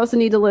action, but we also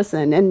need to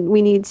listen, and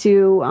we need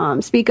to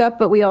speak up,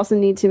 but we also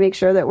need to make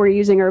sure that we're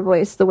using our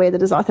voice the way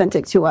that is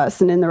authentic to us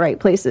and in the right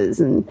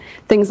places and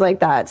things like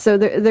that. So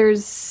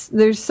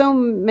there's so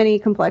many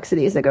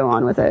complexities that go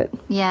on with it.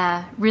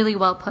 Yeah, really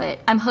well put.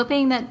 I'm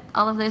hoping that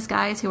all of those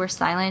guys who were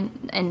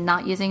silent and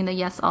not using the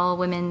Yes All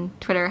Women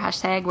Twitter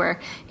hashtag were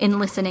in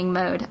listening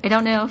mode. I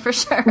don't know for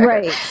sure.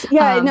 Right.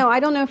 Yeah, no,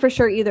 I don't know for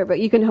sure either, but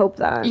you can hope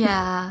that.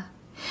 Yeah.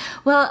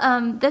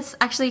 Well, this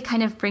actually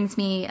kind of brings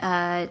me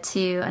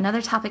to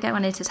another topic I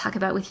wanted to talk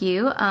about with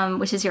you,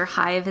 which is your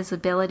High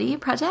Visibility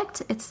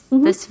project. It's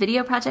this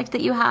video project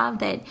that you have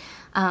that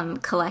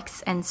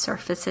collects and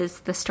surfaces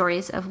the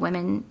stories of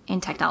women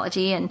in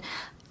technology. And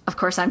of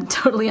course, I'm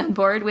totally on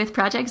board with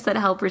projects that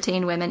help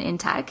retain women in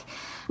tech.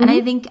 And I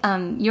think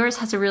yours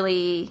has a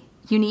really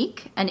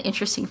unique and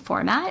interesting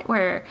format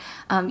where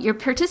your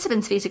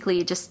participants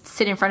basically just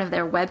sit in front of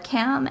their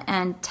webcam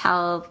and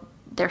tell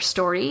their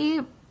story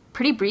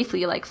pretty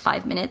briefly, like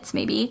 5 minutes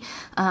maybe,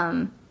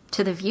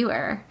 to the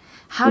viewer.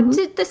 How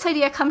did this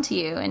idea come to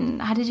you,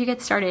 and how did you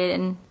get started?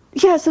 And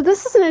yeah, so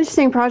this is an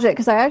interesting project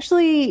because I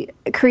actually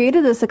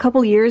created this a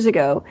couple years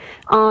ago,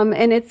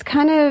 and it's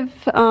kind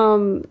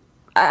of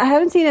I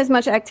haven't seen as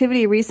much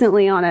activity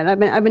recently on it.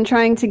 I've been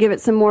trying to give it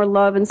some more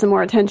love and some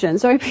more attention,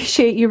 so I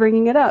appreciate you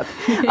bringing it up.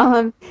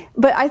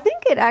 But I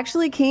think it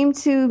actually came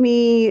to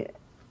me.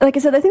 Like I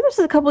said, I think this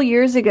was a couple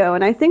years ago,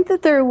 and I think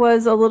that there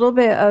was a little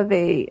bit of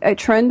a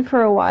trend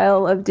for a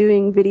while of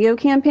doing video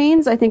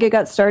campaigns. I think it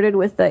got started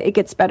with the It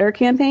Gets Better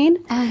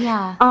campaign. Oh,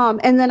 yeah.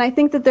 And then I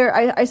think that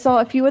I saw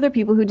a few other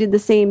people who did the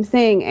same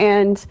thing,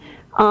 and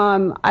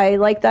I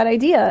like that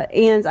idea.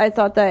 And I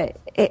thought that,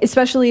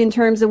 especially in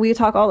terms of, we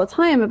talk all the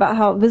time about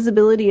how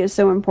visibility is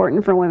so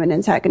important for women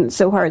in tech, and it's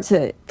so hard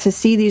to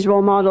see these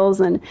role models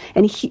and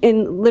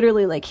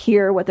literally like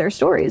hear what their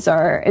stories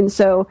are. And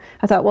so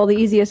I thought, well, the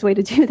easiest way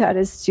to do that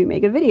is to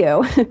make a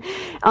video.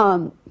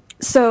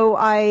 So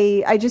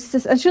I just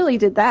essentially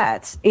did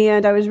that,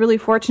 and I was really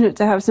fortunate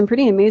to have some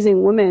pretty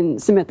amazing women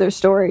submit their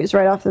stories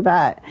right off the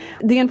bat.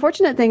 The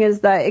unfortunate thing is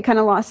that it kind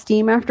of lost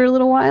steam after a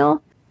little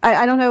while.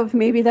 I don't know if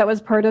maybe that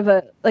was part of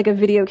a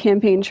video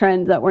campaign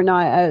trend that we're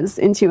not as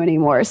into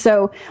anymore.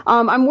 So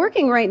I'm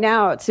working right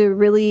now to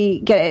really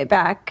get it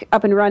back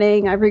up and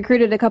running. I've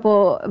recruited a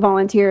couple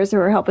volunteers who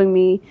are helping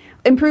me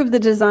improve the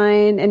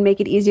design and make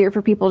it easier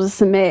for people to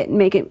submit and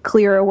make it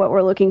clearer what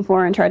we're looking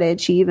for and try to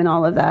achieve and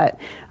all of that.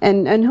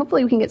 And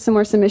hopefully we can get some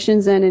more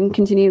submissions in and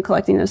continue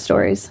collecting those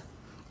stories.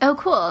 Oh,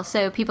 cool.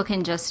 So people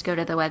can just go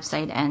to the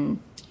website and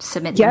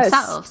submit yes,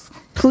 themselves.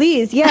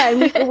 Please. Yeah.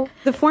 And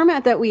the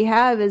format that we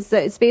have is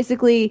that it's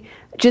basically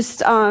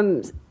just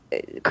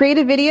create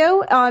a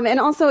video. And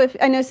also, if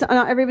I know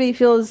not everybody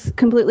feels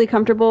completely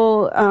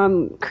comfortable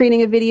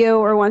creating a video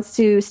or wants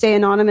to stay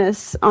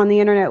anonymous on the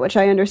internet, which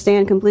I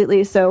understand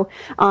completely. So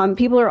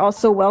people are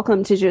also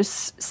welcome to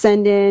just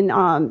send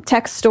in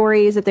text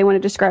stories if they want to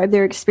describe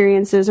their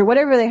experiences or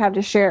whatever they have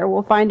to share.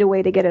 We'll find a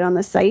way to get it on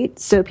the site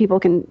so people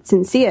can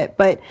see it.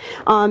 But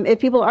if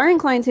people are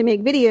inclined to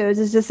make videos,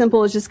 it's as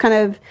simple as just kind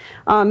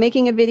of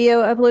making a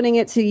video, uploading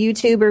it to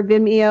YouTube or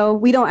Vimeo.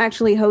 We don't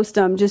actually host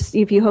them, just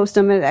if you host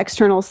them at an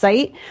external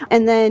site,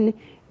 and then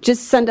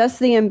just send us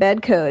the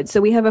embed code.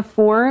 So we have a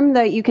form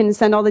that you can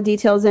send all the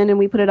details in and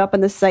we put it up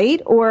on the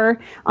site, or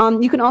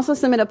you can also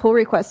submit a pull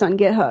request on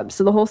GitHub.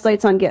 So the whole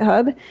site's on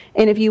GitHub.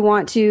 And if you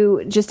want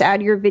to just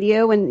add your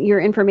video and your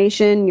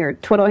information, your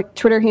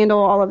Twitter handle,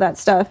 all of that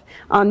stuff,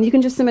 you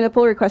can just submit a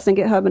pull request on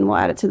GitHub and we'll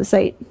add it to the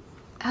site.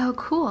 Oh,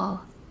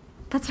 cool.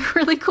 That's a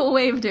really cool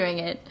way of doing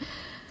it.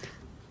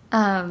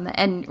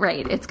 And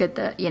right, it's good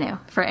that,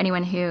 for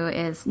anyone who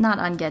is not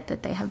on Git,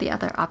 that they have the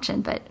other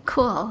option, but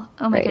cool.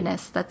 Oh my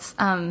goodness. That's,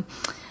 I'm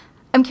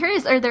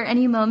curious, are there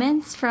any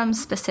moments from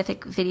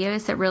specific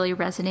videos that really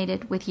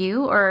resonated with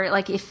you? Or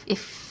like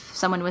if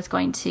someone was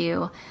going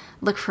to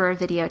look for a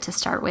video to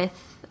start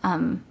with,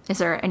 is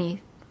there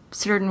any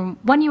certain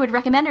one you would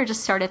recommend, or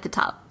just start at the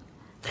top?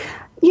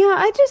 Yeah,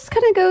 I just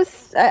kind of go.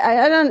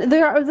 I don't.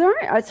 There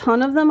aren't a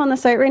ton of them on the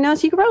site right now,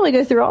 so you could probably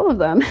go through all of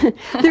them.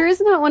 There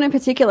is not one in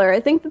particular. I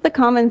think that the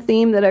common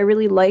theme that I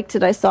really liked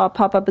that I saw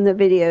pop up in the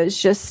videos,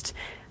 just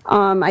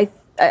I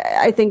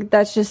think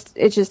that's just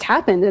it just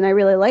happened, and I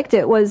really liked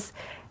it. Was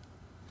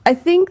I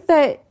think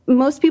that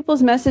most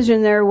people's message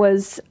in there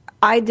was,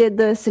 "I did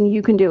this, and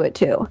you can do it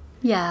too."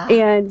 Yeah.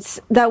 And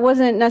that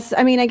wasn't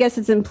necessarily, I mean, I guess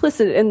it's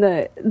implicit in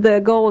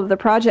the goal of the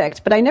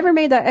project, but I never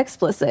made that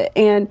explicit.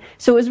 And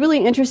so it was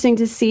really interesting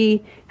to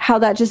see how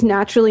that just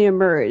naturally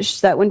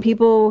emerged, that when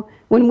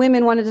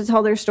women wanted to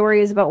tell their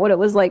stories about what it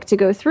was like to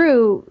go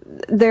through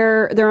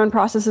their own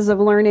processes of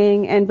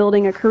learning and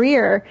building a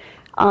career,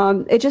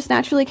 it just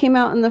naturally came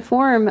out in the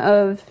form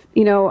of,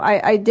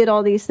 I did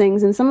all these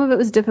things, and some of it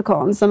was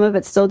difficult and some of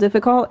it's still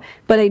difficult,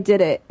 but I did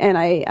it, and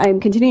I'm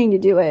continuing to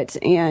do it,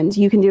 and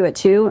you can do it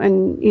too.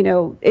 And,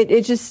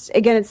 it just,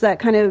 again, it's that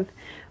kind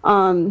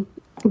of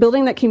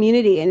building that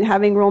community and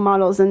having role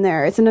models in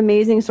there. It's an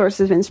amazing source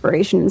of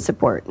inspiration and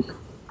support.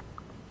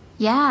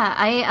 Yeah,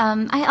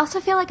 I also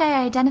feel like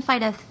I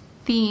identified a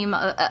theme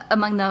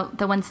among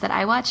the ones that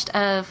I watched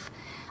of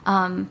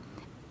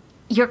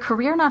your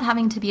career not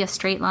having to be a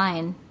straight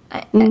line.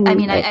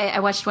 I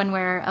watched one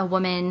where a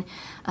woman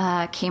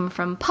came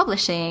from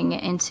publishing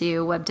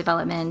into web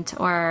development,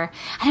 or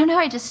I don't know.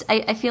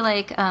 I feel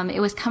like it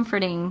was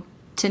comforting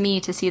to me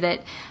to see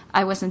that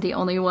I wasn't the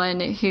only one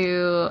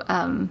who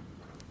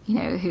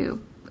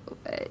who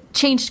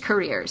changed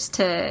careers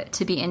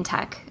to be in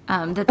tech.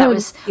 That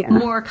was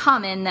more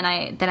common than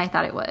I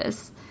thought it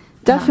was.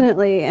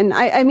 Definitely, and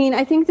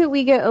I think that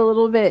we get a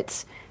little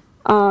bit.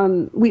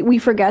 We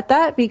forget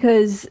that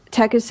because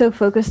tech is so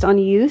focused on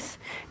youth,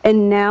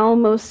 and now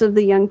most of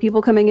the young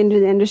people coming into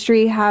the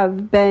industry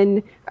have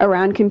been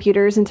around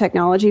computers and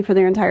technology for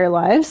their entire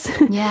lives.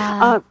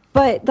 Yeah.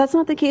 But that's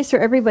not the case for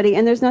everybody,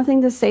 and there's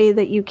nothing to say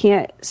that you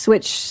can't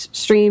switch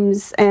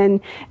streams. And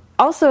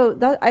also,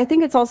 I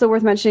think it's also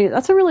worth mentioning,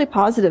 that's a really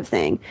positive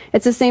thing.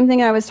 It's the same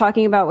thing I was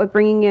talking about with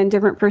bringing in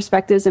different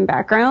perspectives and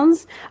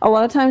backgrounds. A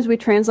lot of times we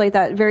translate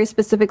that very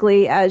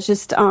specifically as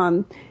just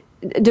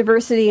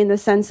diversity in the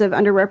sense of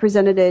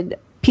underrepresented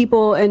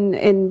people and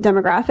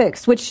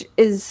demographics, which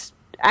is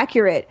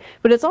accurate,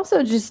 but it's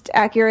also just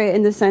accurate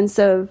in the sense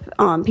of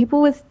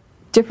people with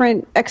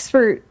different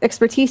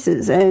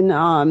expertises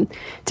and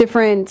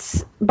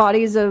different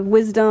bodies of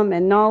wisdom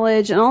and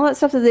knowledge and all that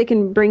stuff that they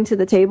can bring to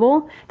the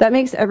table. That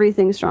makes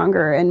everything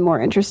stronger and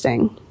more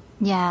interesting.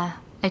 Yeah,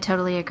 I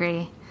totally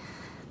agree.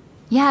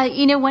 Yeah,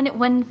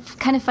 one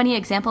kind of funny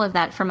example of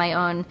that from my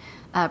own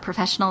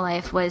professional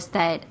life was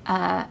that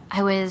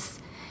I was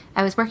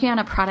working on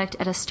a product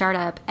at a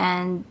startup,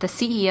 and the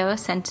CEO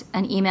sent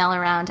an email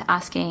around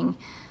asking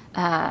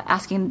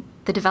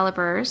the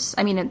developers,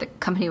 I mean, the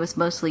company was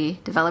mostly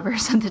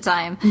developers at the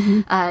time,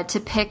 to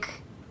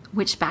pick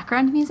which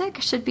background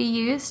music should be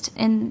used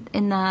in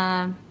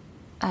the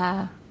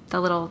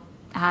little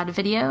ad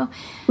video.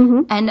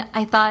 And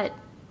I thought,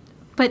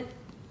 but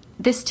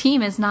this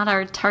team is not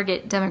our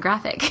target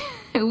demographic.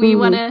 We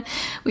want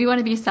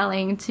to be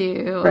selling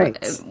to,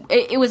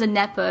 it was a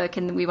netbook,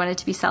 and we wanted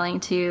to be selling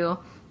to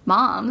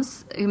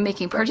moms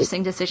making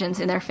purchasing decisions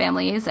in their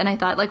families. And I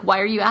thought, like, why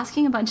are you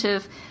asking a bunch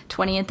of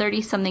 20 and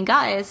 30 something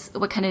guys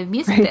what kind of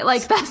music they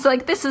like? That's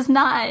like, this is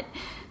not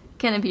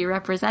going to be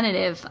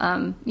representative.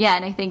 And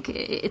I think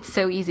it's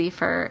so easy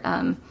for,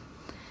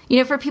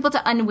 for people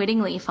to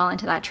unwittingly fall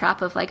into that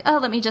trap of like, oh,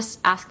 let me just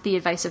ask the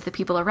advice of the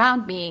people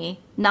around me,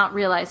 not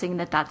realizing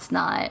that that's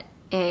not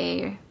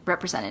a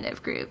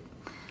representative group.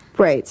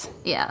 Right.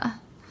 Yeah.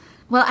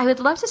 Well, I would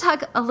love to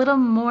talk a little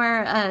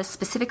more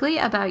specifically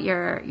about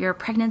your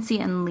pregnancy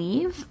and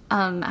leave,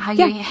 how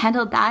you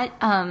handled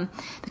that,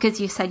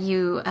 because you said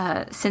you,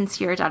 since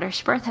your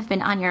daughter's birth, have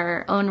been on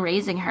your own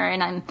raising her,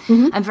 and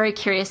I'm very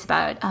curious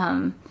about,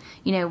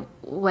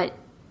 what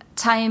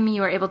time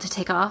you were able to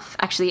take off.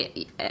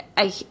 Actually,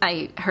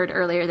 I heard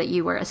earlier that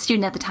you were a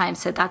student at the time,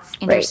 so that's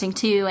interesting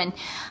too,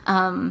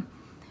 and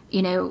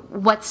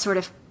what sort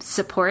of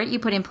support you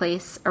put in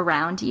place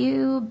around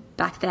you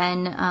back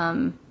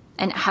then,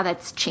 and how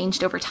that's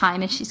changed over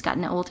time as she's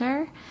gotten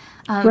older.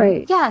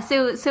 Yeah.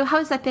 So how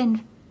has that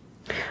been?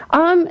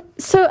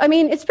 So, I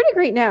mean, it's pretty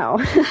great now.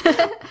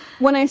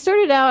 When I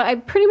started out, I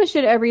pretty much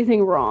did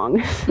everything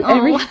wrong.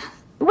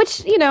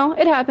 Which,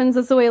 it happens.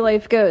 That's the way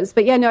life goes.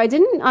 But yeah, no, I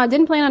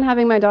didn't plan on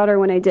having my daughter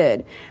when I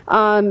did.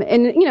 And,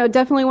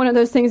 definitely one of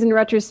those things in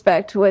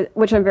retrospect,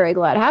 which I'm very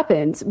glad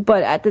happened.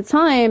 But at the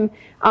time,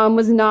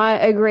 was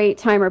not a great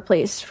time or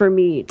place for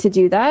me to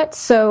do that.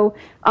 So,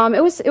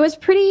 it was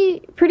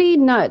pretty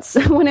nuts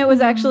when it was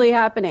actually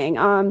happening.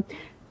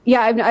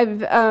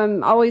 I've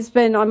always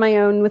been on my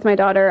own with my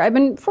daughter. I've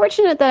been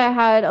fortunate that I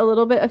had a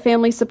little bit of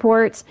family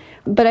support,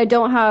 but I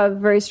don't have a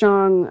very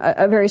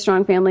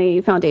strong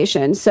family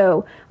foundation.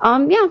 So,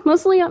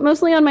 mostly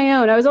on my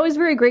own. I was always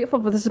very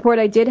grateful for the support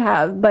I did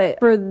have, but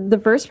for the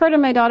first part of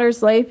my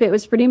daughter's life, it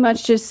was pretty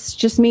much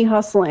just me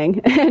hustling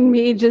and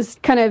me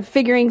just kind of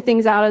figuring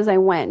things out as I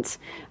went,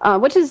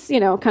 which is,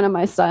 kind of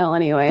my style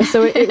anyway.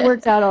 So it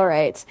worked out all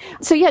right.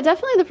 So yeah,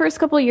 definitely the first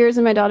couple of years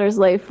of my daughter's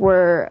life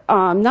were,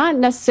 not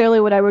necessarily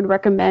what I would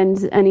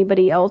recommend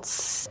anybody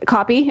else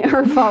copy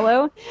or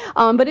follow.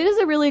 But it is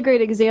a really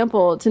great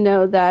example to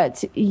know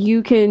that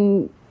you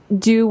can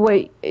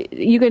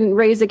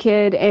raise a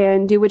kid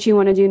and do what you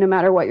want to do no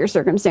matter what your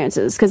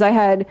circumstances. Because I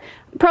had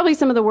probably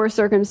some of the worst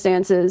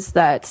circumstances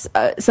that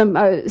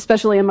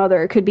especially a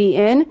mother could be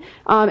in,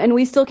 and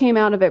we still came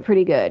out of it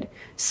pretty good.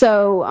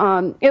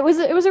 So it was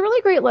a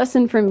really great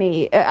lesson for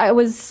me. I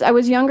was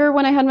younger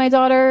when I had my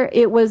daughter.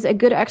 It was a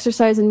good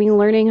exercise in me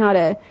learning how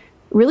to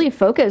really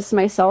focus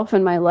myself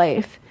and my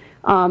life.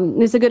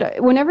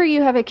 Whenever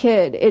you have a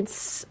kid,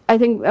 I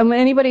think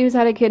anybody who's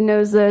had a kid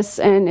knows this,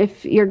 and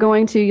if you're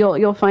going to,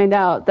 you'll find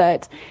out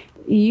that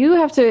you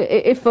have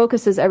to, it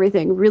focuses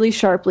everything really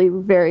sharply,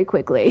 very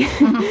quickly.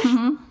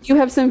 You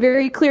have some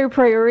very clear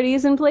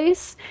priorities in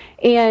place,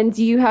 and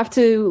you have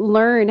to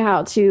learn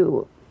how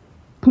to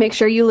make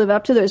sure you live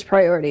up to those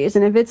priorities.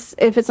 And if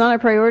it's not a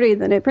priority,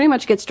 then it pretty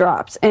much gets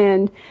dropped,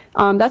 and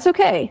that's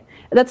okay.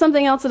 That's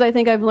something else that I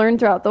think I've learned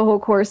throughout the whole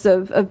course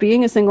of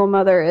being a single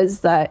mother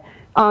is that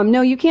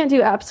no, you can't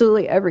do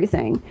absolutely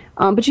everything,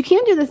 but you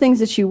can do the things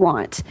that you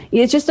want.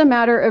 It's just a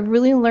matter of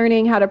really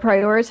learning how to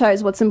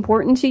prioritize what's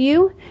important to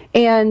you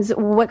and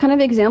what kind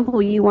of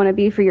example you want to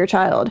be for your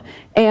child,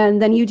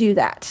 and then you do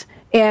that.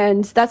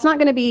 And that's not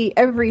going to be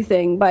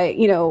everything by,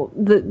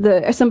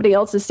 the somebody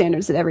else's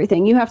standards of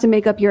everything. You have to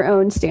make up your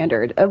own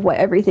standard of what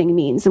everything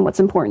means and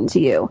what's important to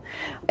you.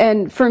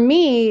 And for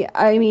me,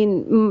 I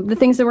mean, the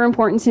things that were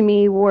important to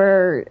me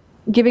were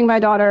giving my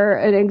daughter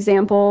an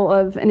example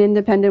of an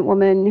independent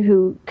woman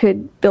who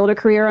could build a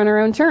career on her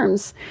own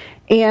terms.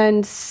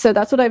 And so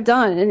that's what I've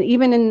done. And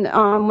even in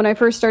when I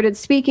first started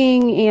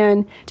speaking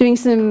and doing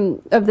some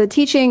of the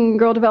teaching,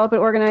 girl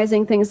development,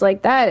 organizing, things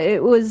like that,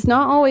 it was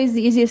not always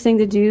the easiest thing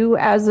to do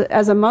as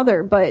a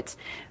mother. But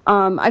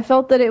I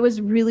felt that it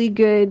was really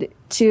good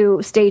to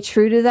stay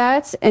true to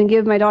that and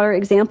give my daughter an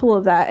example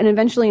of that and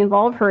eventually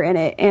involve her in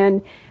it.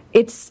 And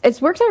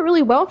it's worked out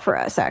really well for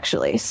us,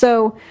 actually.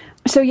 So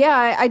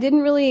yeah, I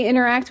didn't really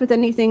interact with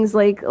any things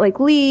like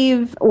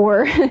leave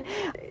or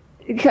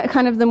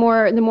kind of the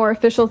more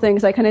official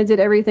things. I kind of did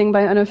everything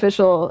by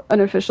unofficial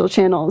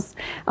channels,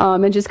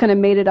 and just kind of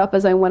made it up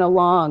as I went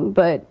along.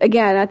 But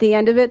again, at the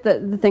end of it,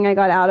 the thing I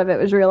got out of it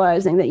was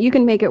realizing that you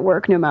can make it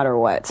work no matter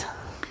what.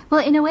 Well,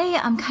 in a way,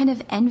 I'm kind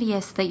of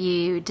envious that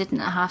you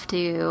didn't have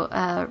to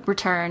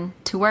return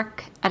to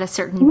work at a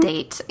certain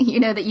date,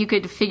 that you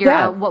could figure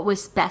out what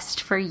was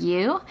best for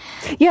you.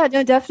 Yeah,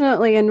 no,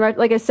 definitely. And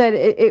like I said,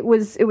 it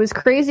was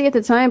crazy at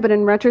the time, but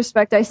in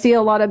retrospect, I see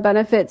a lot of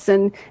benefits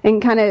and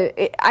kind of,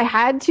 I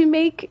had to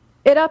make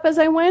it up as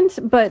I went,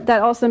 but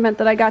that also meant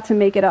that I got to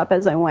make it up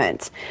as I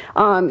went.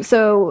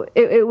 So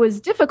it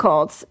was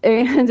difficult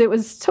and it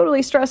was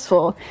totally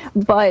stressful.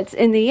 But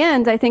in the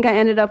end, I think I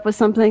ended up with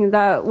something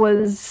that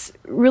was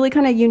really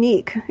kind of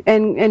unique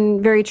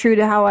and very true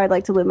to how I'd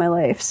like to live my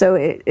life. So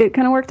it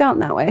kind of worked out in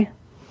that way.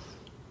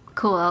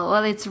 Cool.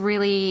 Well, it's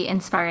really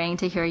inspiring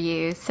to hear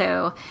you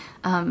so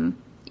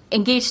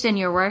engaged in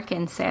your work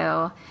and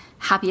so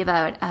happy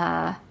about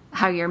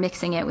how you're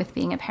mixing it with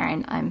being a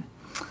parent. I'm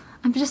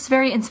just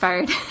very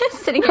inspired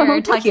sitting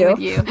here talking with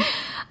you.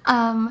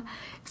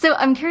 So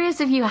I'm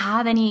curious if you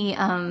have any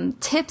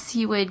tips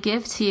you would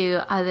give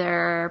to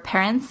other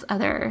parents,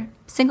 other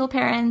single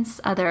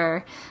parents,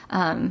 other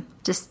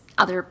just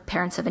other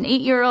parents of an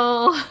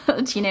 8-year-old.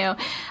 Do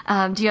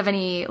you have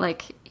any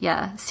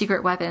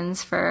secret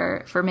weapons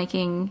for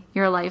making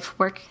your life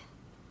work?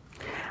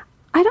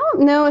 I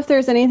don't know if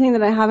there's anything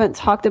that I haven't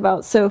talked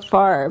about so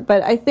far,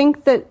 but I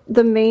think that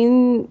the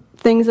main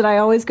things that I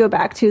always go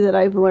back to that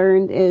I've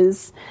learned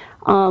is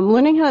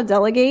learning how to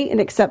delegate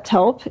and accept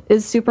help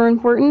is super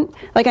important.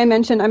 Like I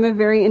mentioned, I'm a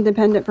very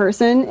independent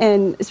person,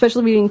 and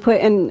especially being put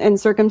in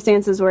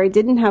circumstances where I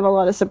didn't have a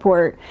lot of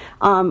support,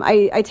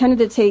 I tended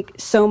to take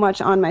so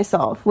much on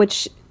myself,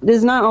 which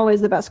is not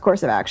always the best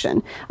course of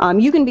action.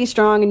 You can be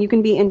strong and you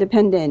can be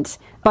independent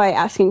by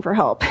asking for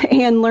help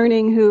and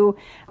learning who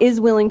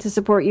is willing to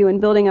support you and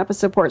building up a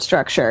support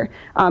structure.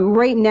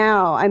 Right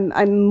now,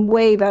 I'm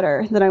way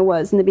better than I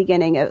was in the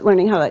beginning at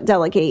learning how to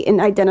delegate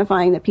and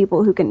identifying the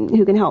people who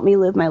can help me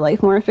live my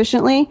life more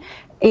efficiently.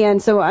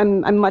 And so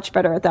I'm much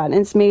better at that, and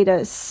it's made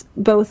us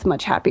both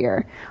much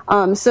happier.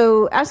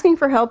 So asking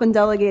for help and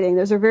delegating,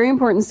 those are very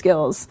important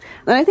skills.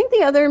 And I think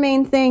the other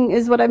main thing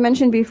is what I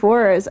mentioned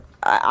before is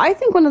I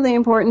think one of the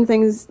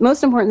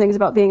most important things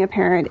about being a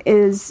parent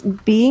is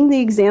being the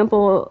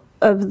example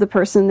of the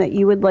person that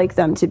you would like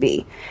them to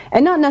be.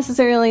 And not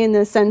necessarily in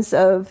the sense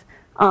of,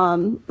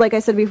 like I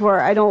said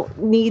before, I don't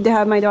need to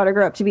have my daughter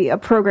grow up to be a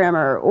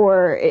programmer,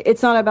 or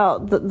it's not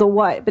about the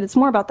what, but it's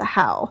more about the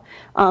how.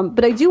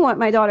 But I do want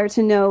my daughter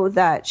to know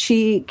that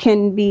she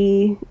can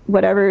be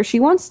whatever she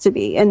wants to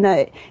be, and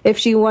that if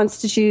she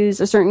wants to choose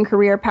a certain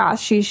career path,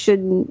 she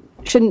shouldn't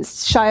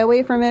shy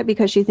away from it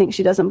because she thinks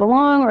she doesn't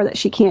belong, or that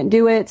she can't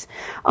do it,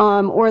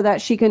 or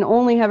that she can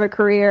only have a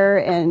career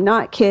and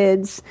not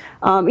kids.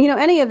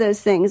 Any of those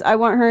things. I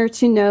want her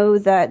to know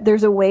that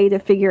there's a way to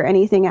figure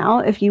anything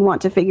out if you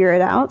want to figure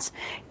it out.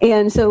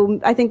 And so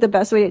I think the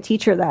best way to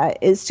teach her that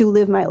is to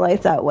live my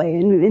life that way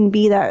and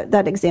be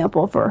that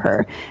example for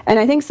her. And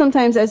I think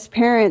sometimes as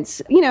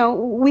parents,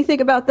 we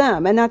think about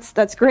them, and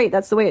that's great.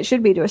 That's the way it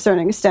should be to a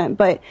certain extent.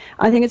 But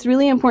I think it's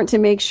really important to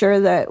make sure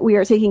that we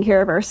are taking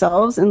care of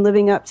ourselves and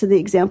living up to the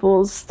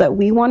examples that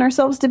we want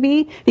ourselves to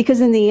be,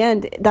 because in the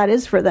end, that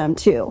is for them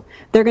too.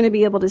 They're going to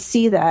be able to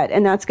see that,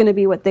 and that's going to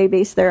be what they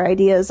base their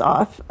ideas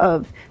off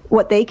of,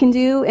 what they can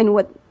do and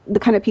what the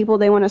kind of people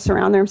they want to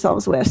surround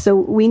themselves with. So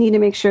we need to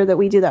make sure that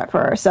we do that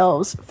for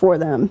ourselves, for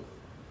them.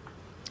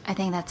 I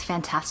think that's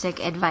fantastic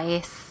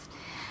advice.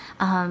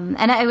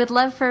 And I would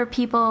love for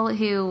people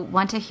who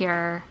want to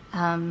hear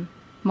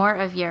more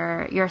of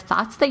your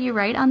thoughts that you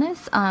write on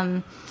this,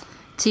 to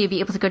be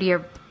able to go to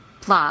your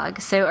blog.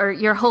 Or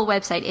your whole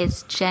website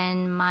is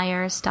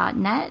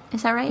jenmyers.net.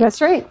 Is that right?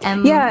 That's right.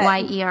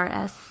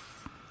 MYERS.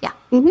 Yeah.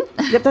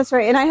 Mm-hmm. Yep, that's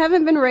right. And I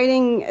haven't been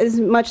writing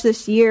as much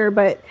this year,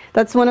 but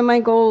that's one of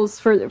my goals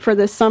for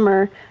this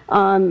summer,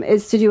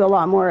 is to do a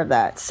lot more of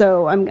that.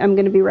 So I'm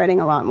going to be writing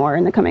a lot more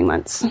in the coming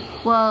months.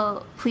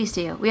 Well, please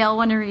do. We all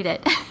want to read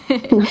it.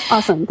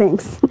 Awesome.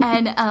 Thanks.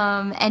 And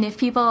if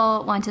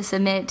people want to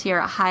submit to your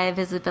high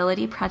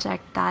visibility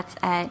project, that's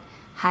at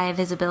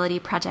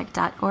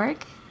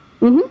highvisibilityproject.org.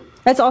 Mm-hmm.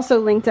 That's also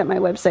linked at my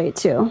website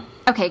too.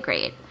 Okay,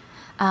 great.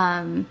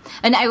 And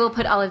I will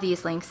put all of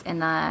these links in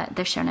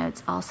the show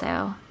notes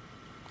also.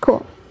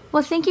 Cool.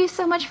 Well, thank you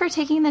so much for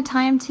taking the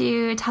time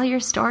to tell your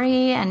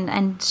story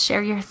and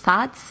share your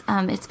thoughts.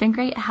 It's been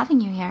great having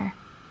you here.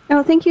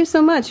 Oh, thank you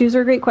so much. These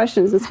are great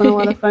questions. It's been a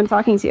lot of fun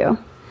talking to you.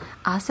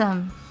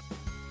 Awesome.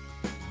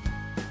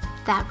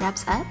 That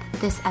wraps up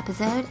this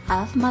episode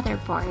of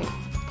Motherboard.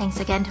 Thanks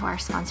again to our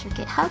sponsor,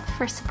 GitHub,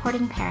 for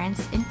supporting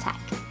parents in tech.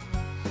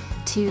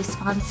 To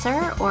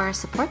sponsor or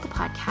support the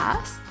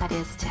podcast, that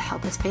is to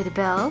help us pay the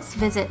bills,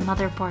 visit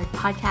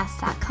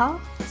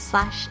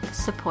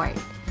motherboardpodcast.com/support.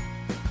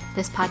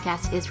 This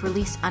podcast is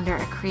released under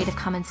a Creative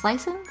Commons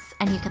license,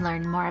 and you can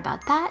learn more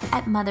about that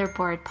at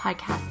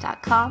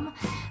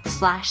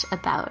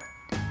motherboardpodcast.com/about.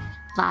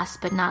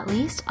 Last but not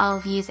least, all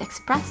views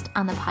expressed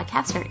on the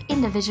podcast are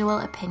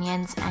individual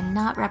opinions and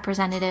not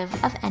representative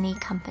of any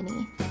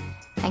company.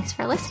 Thanks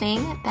for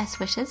listening. Best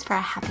wishes for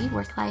a happy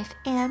work life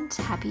and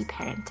happy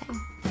parenting.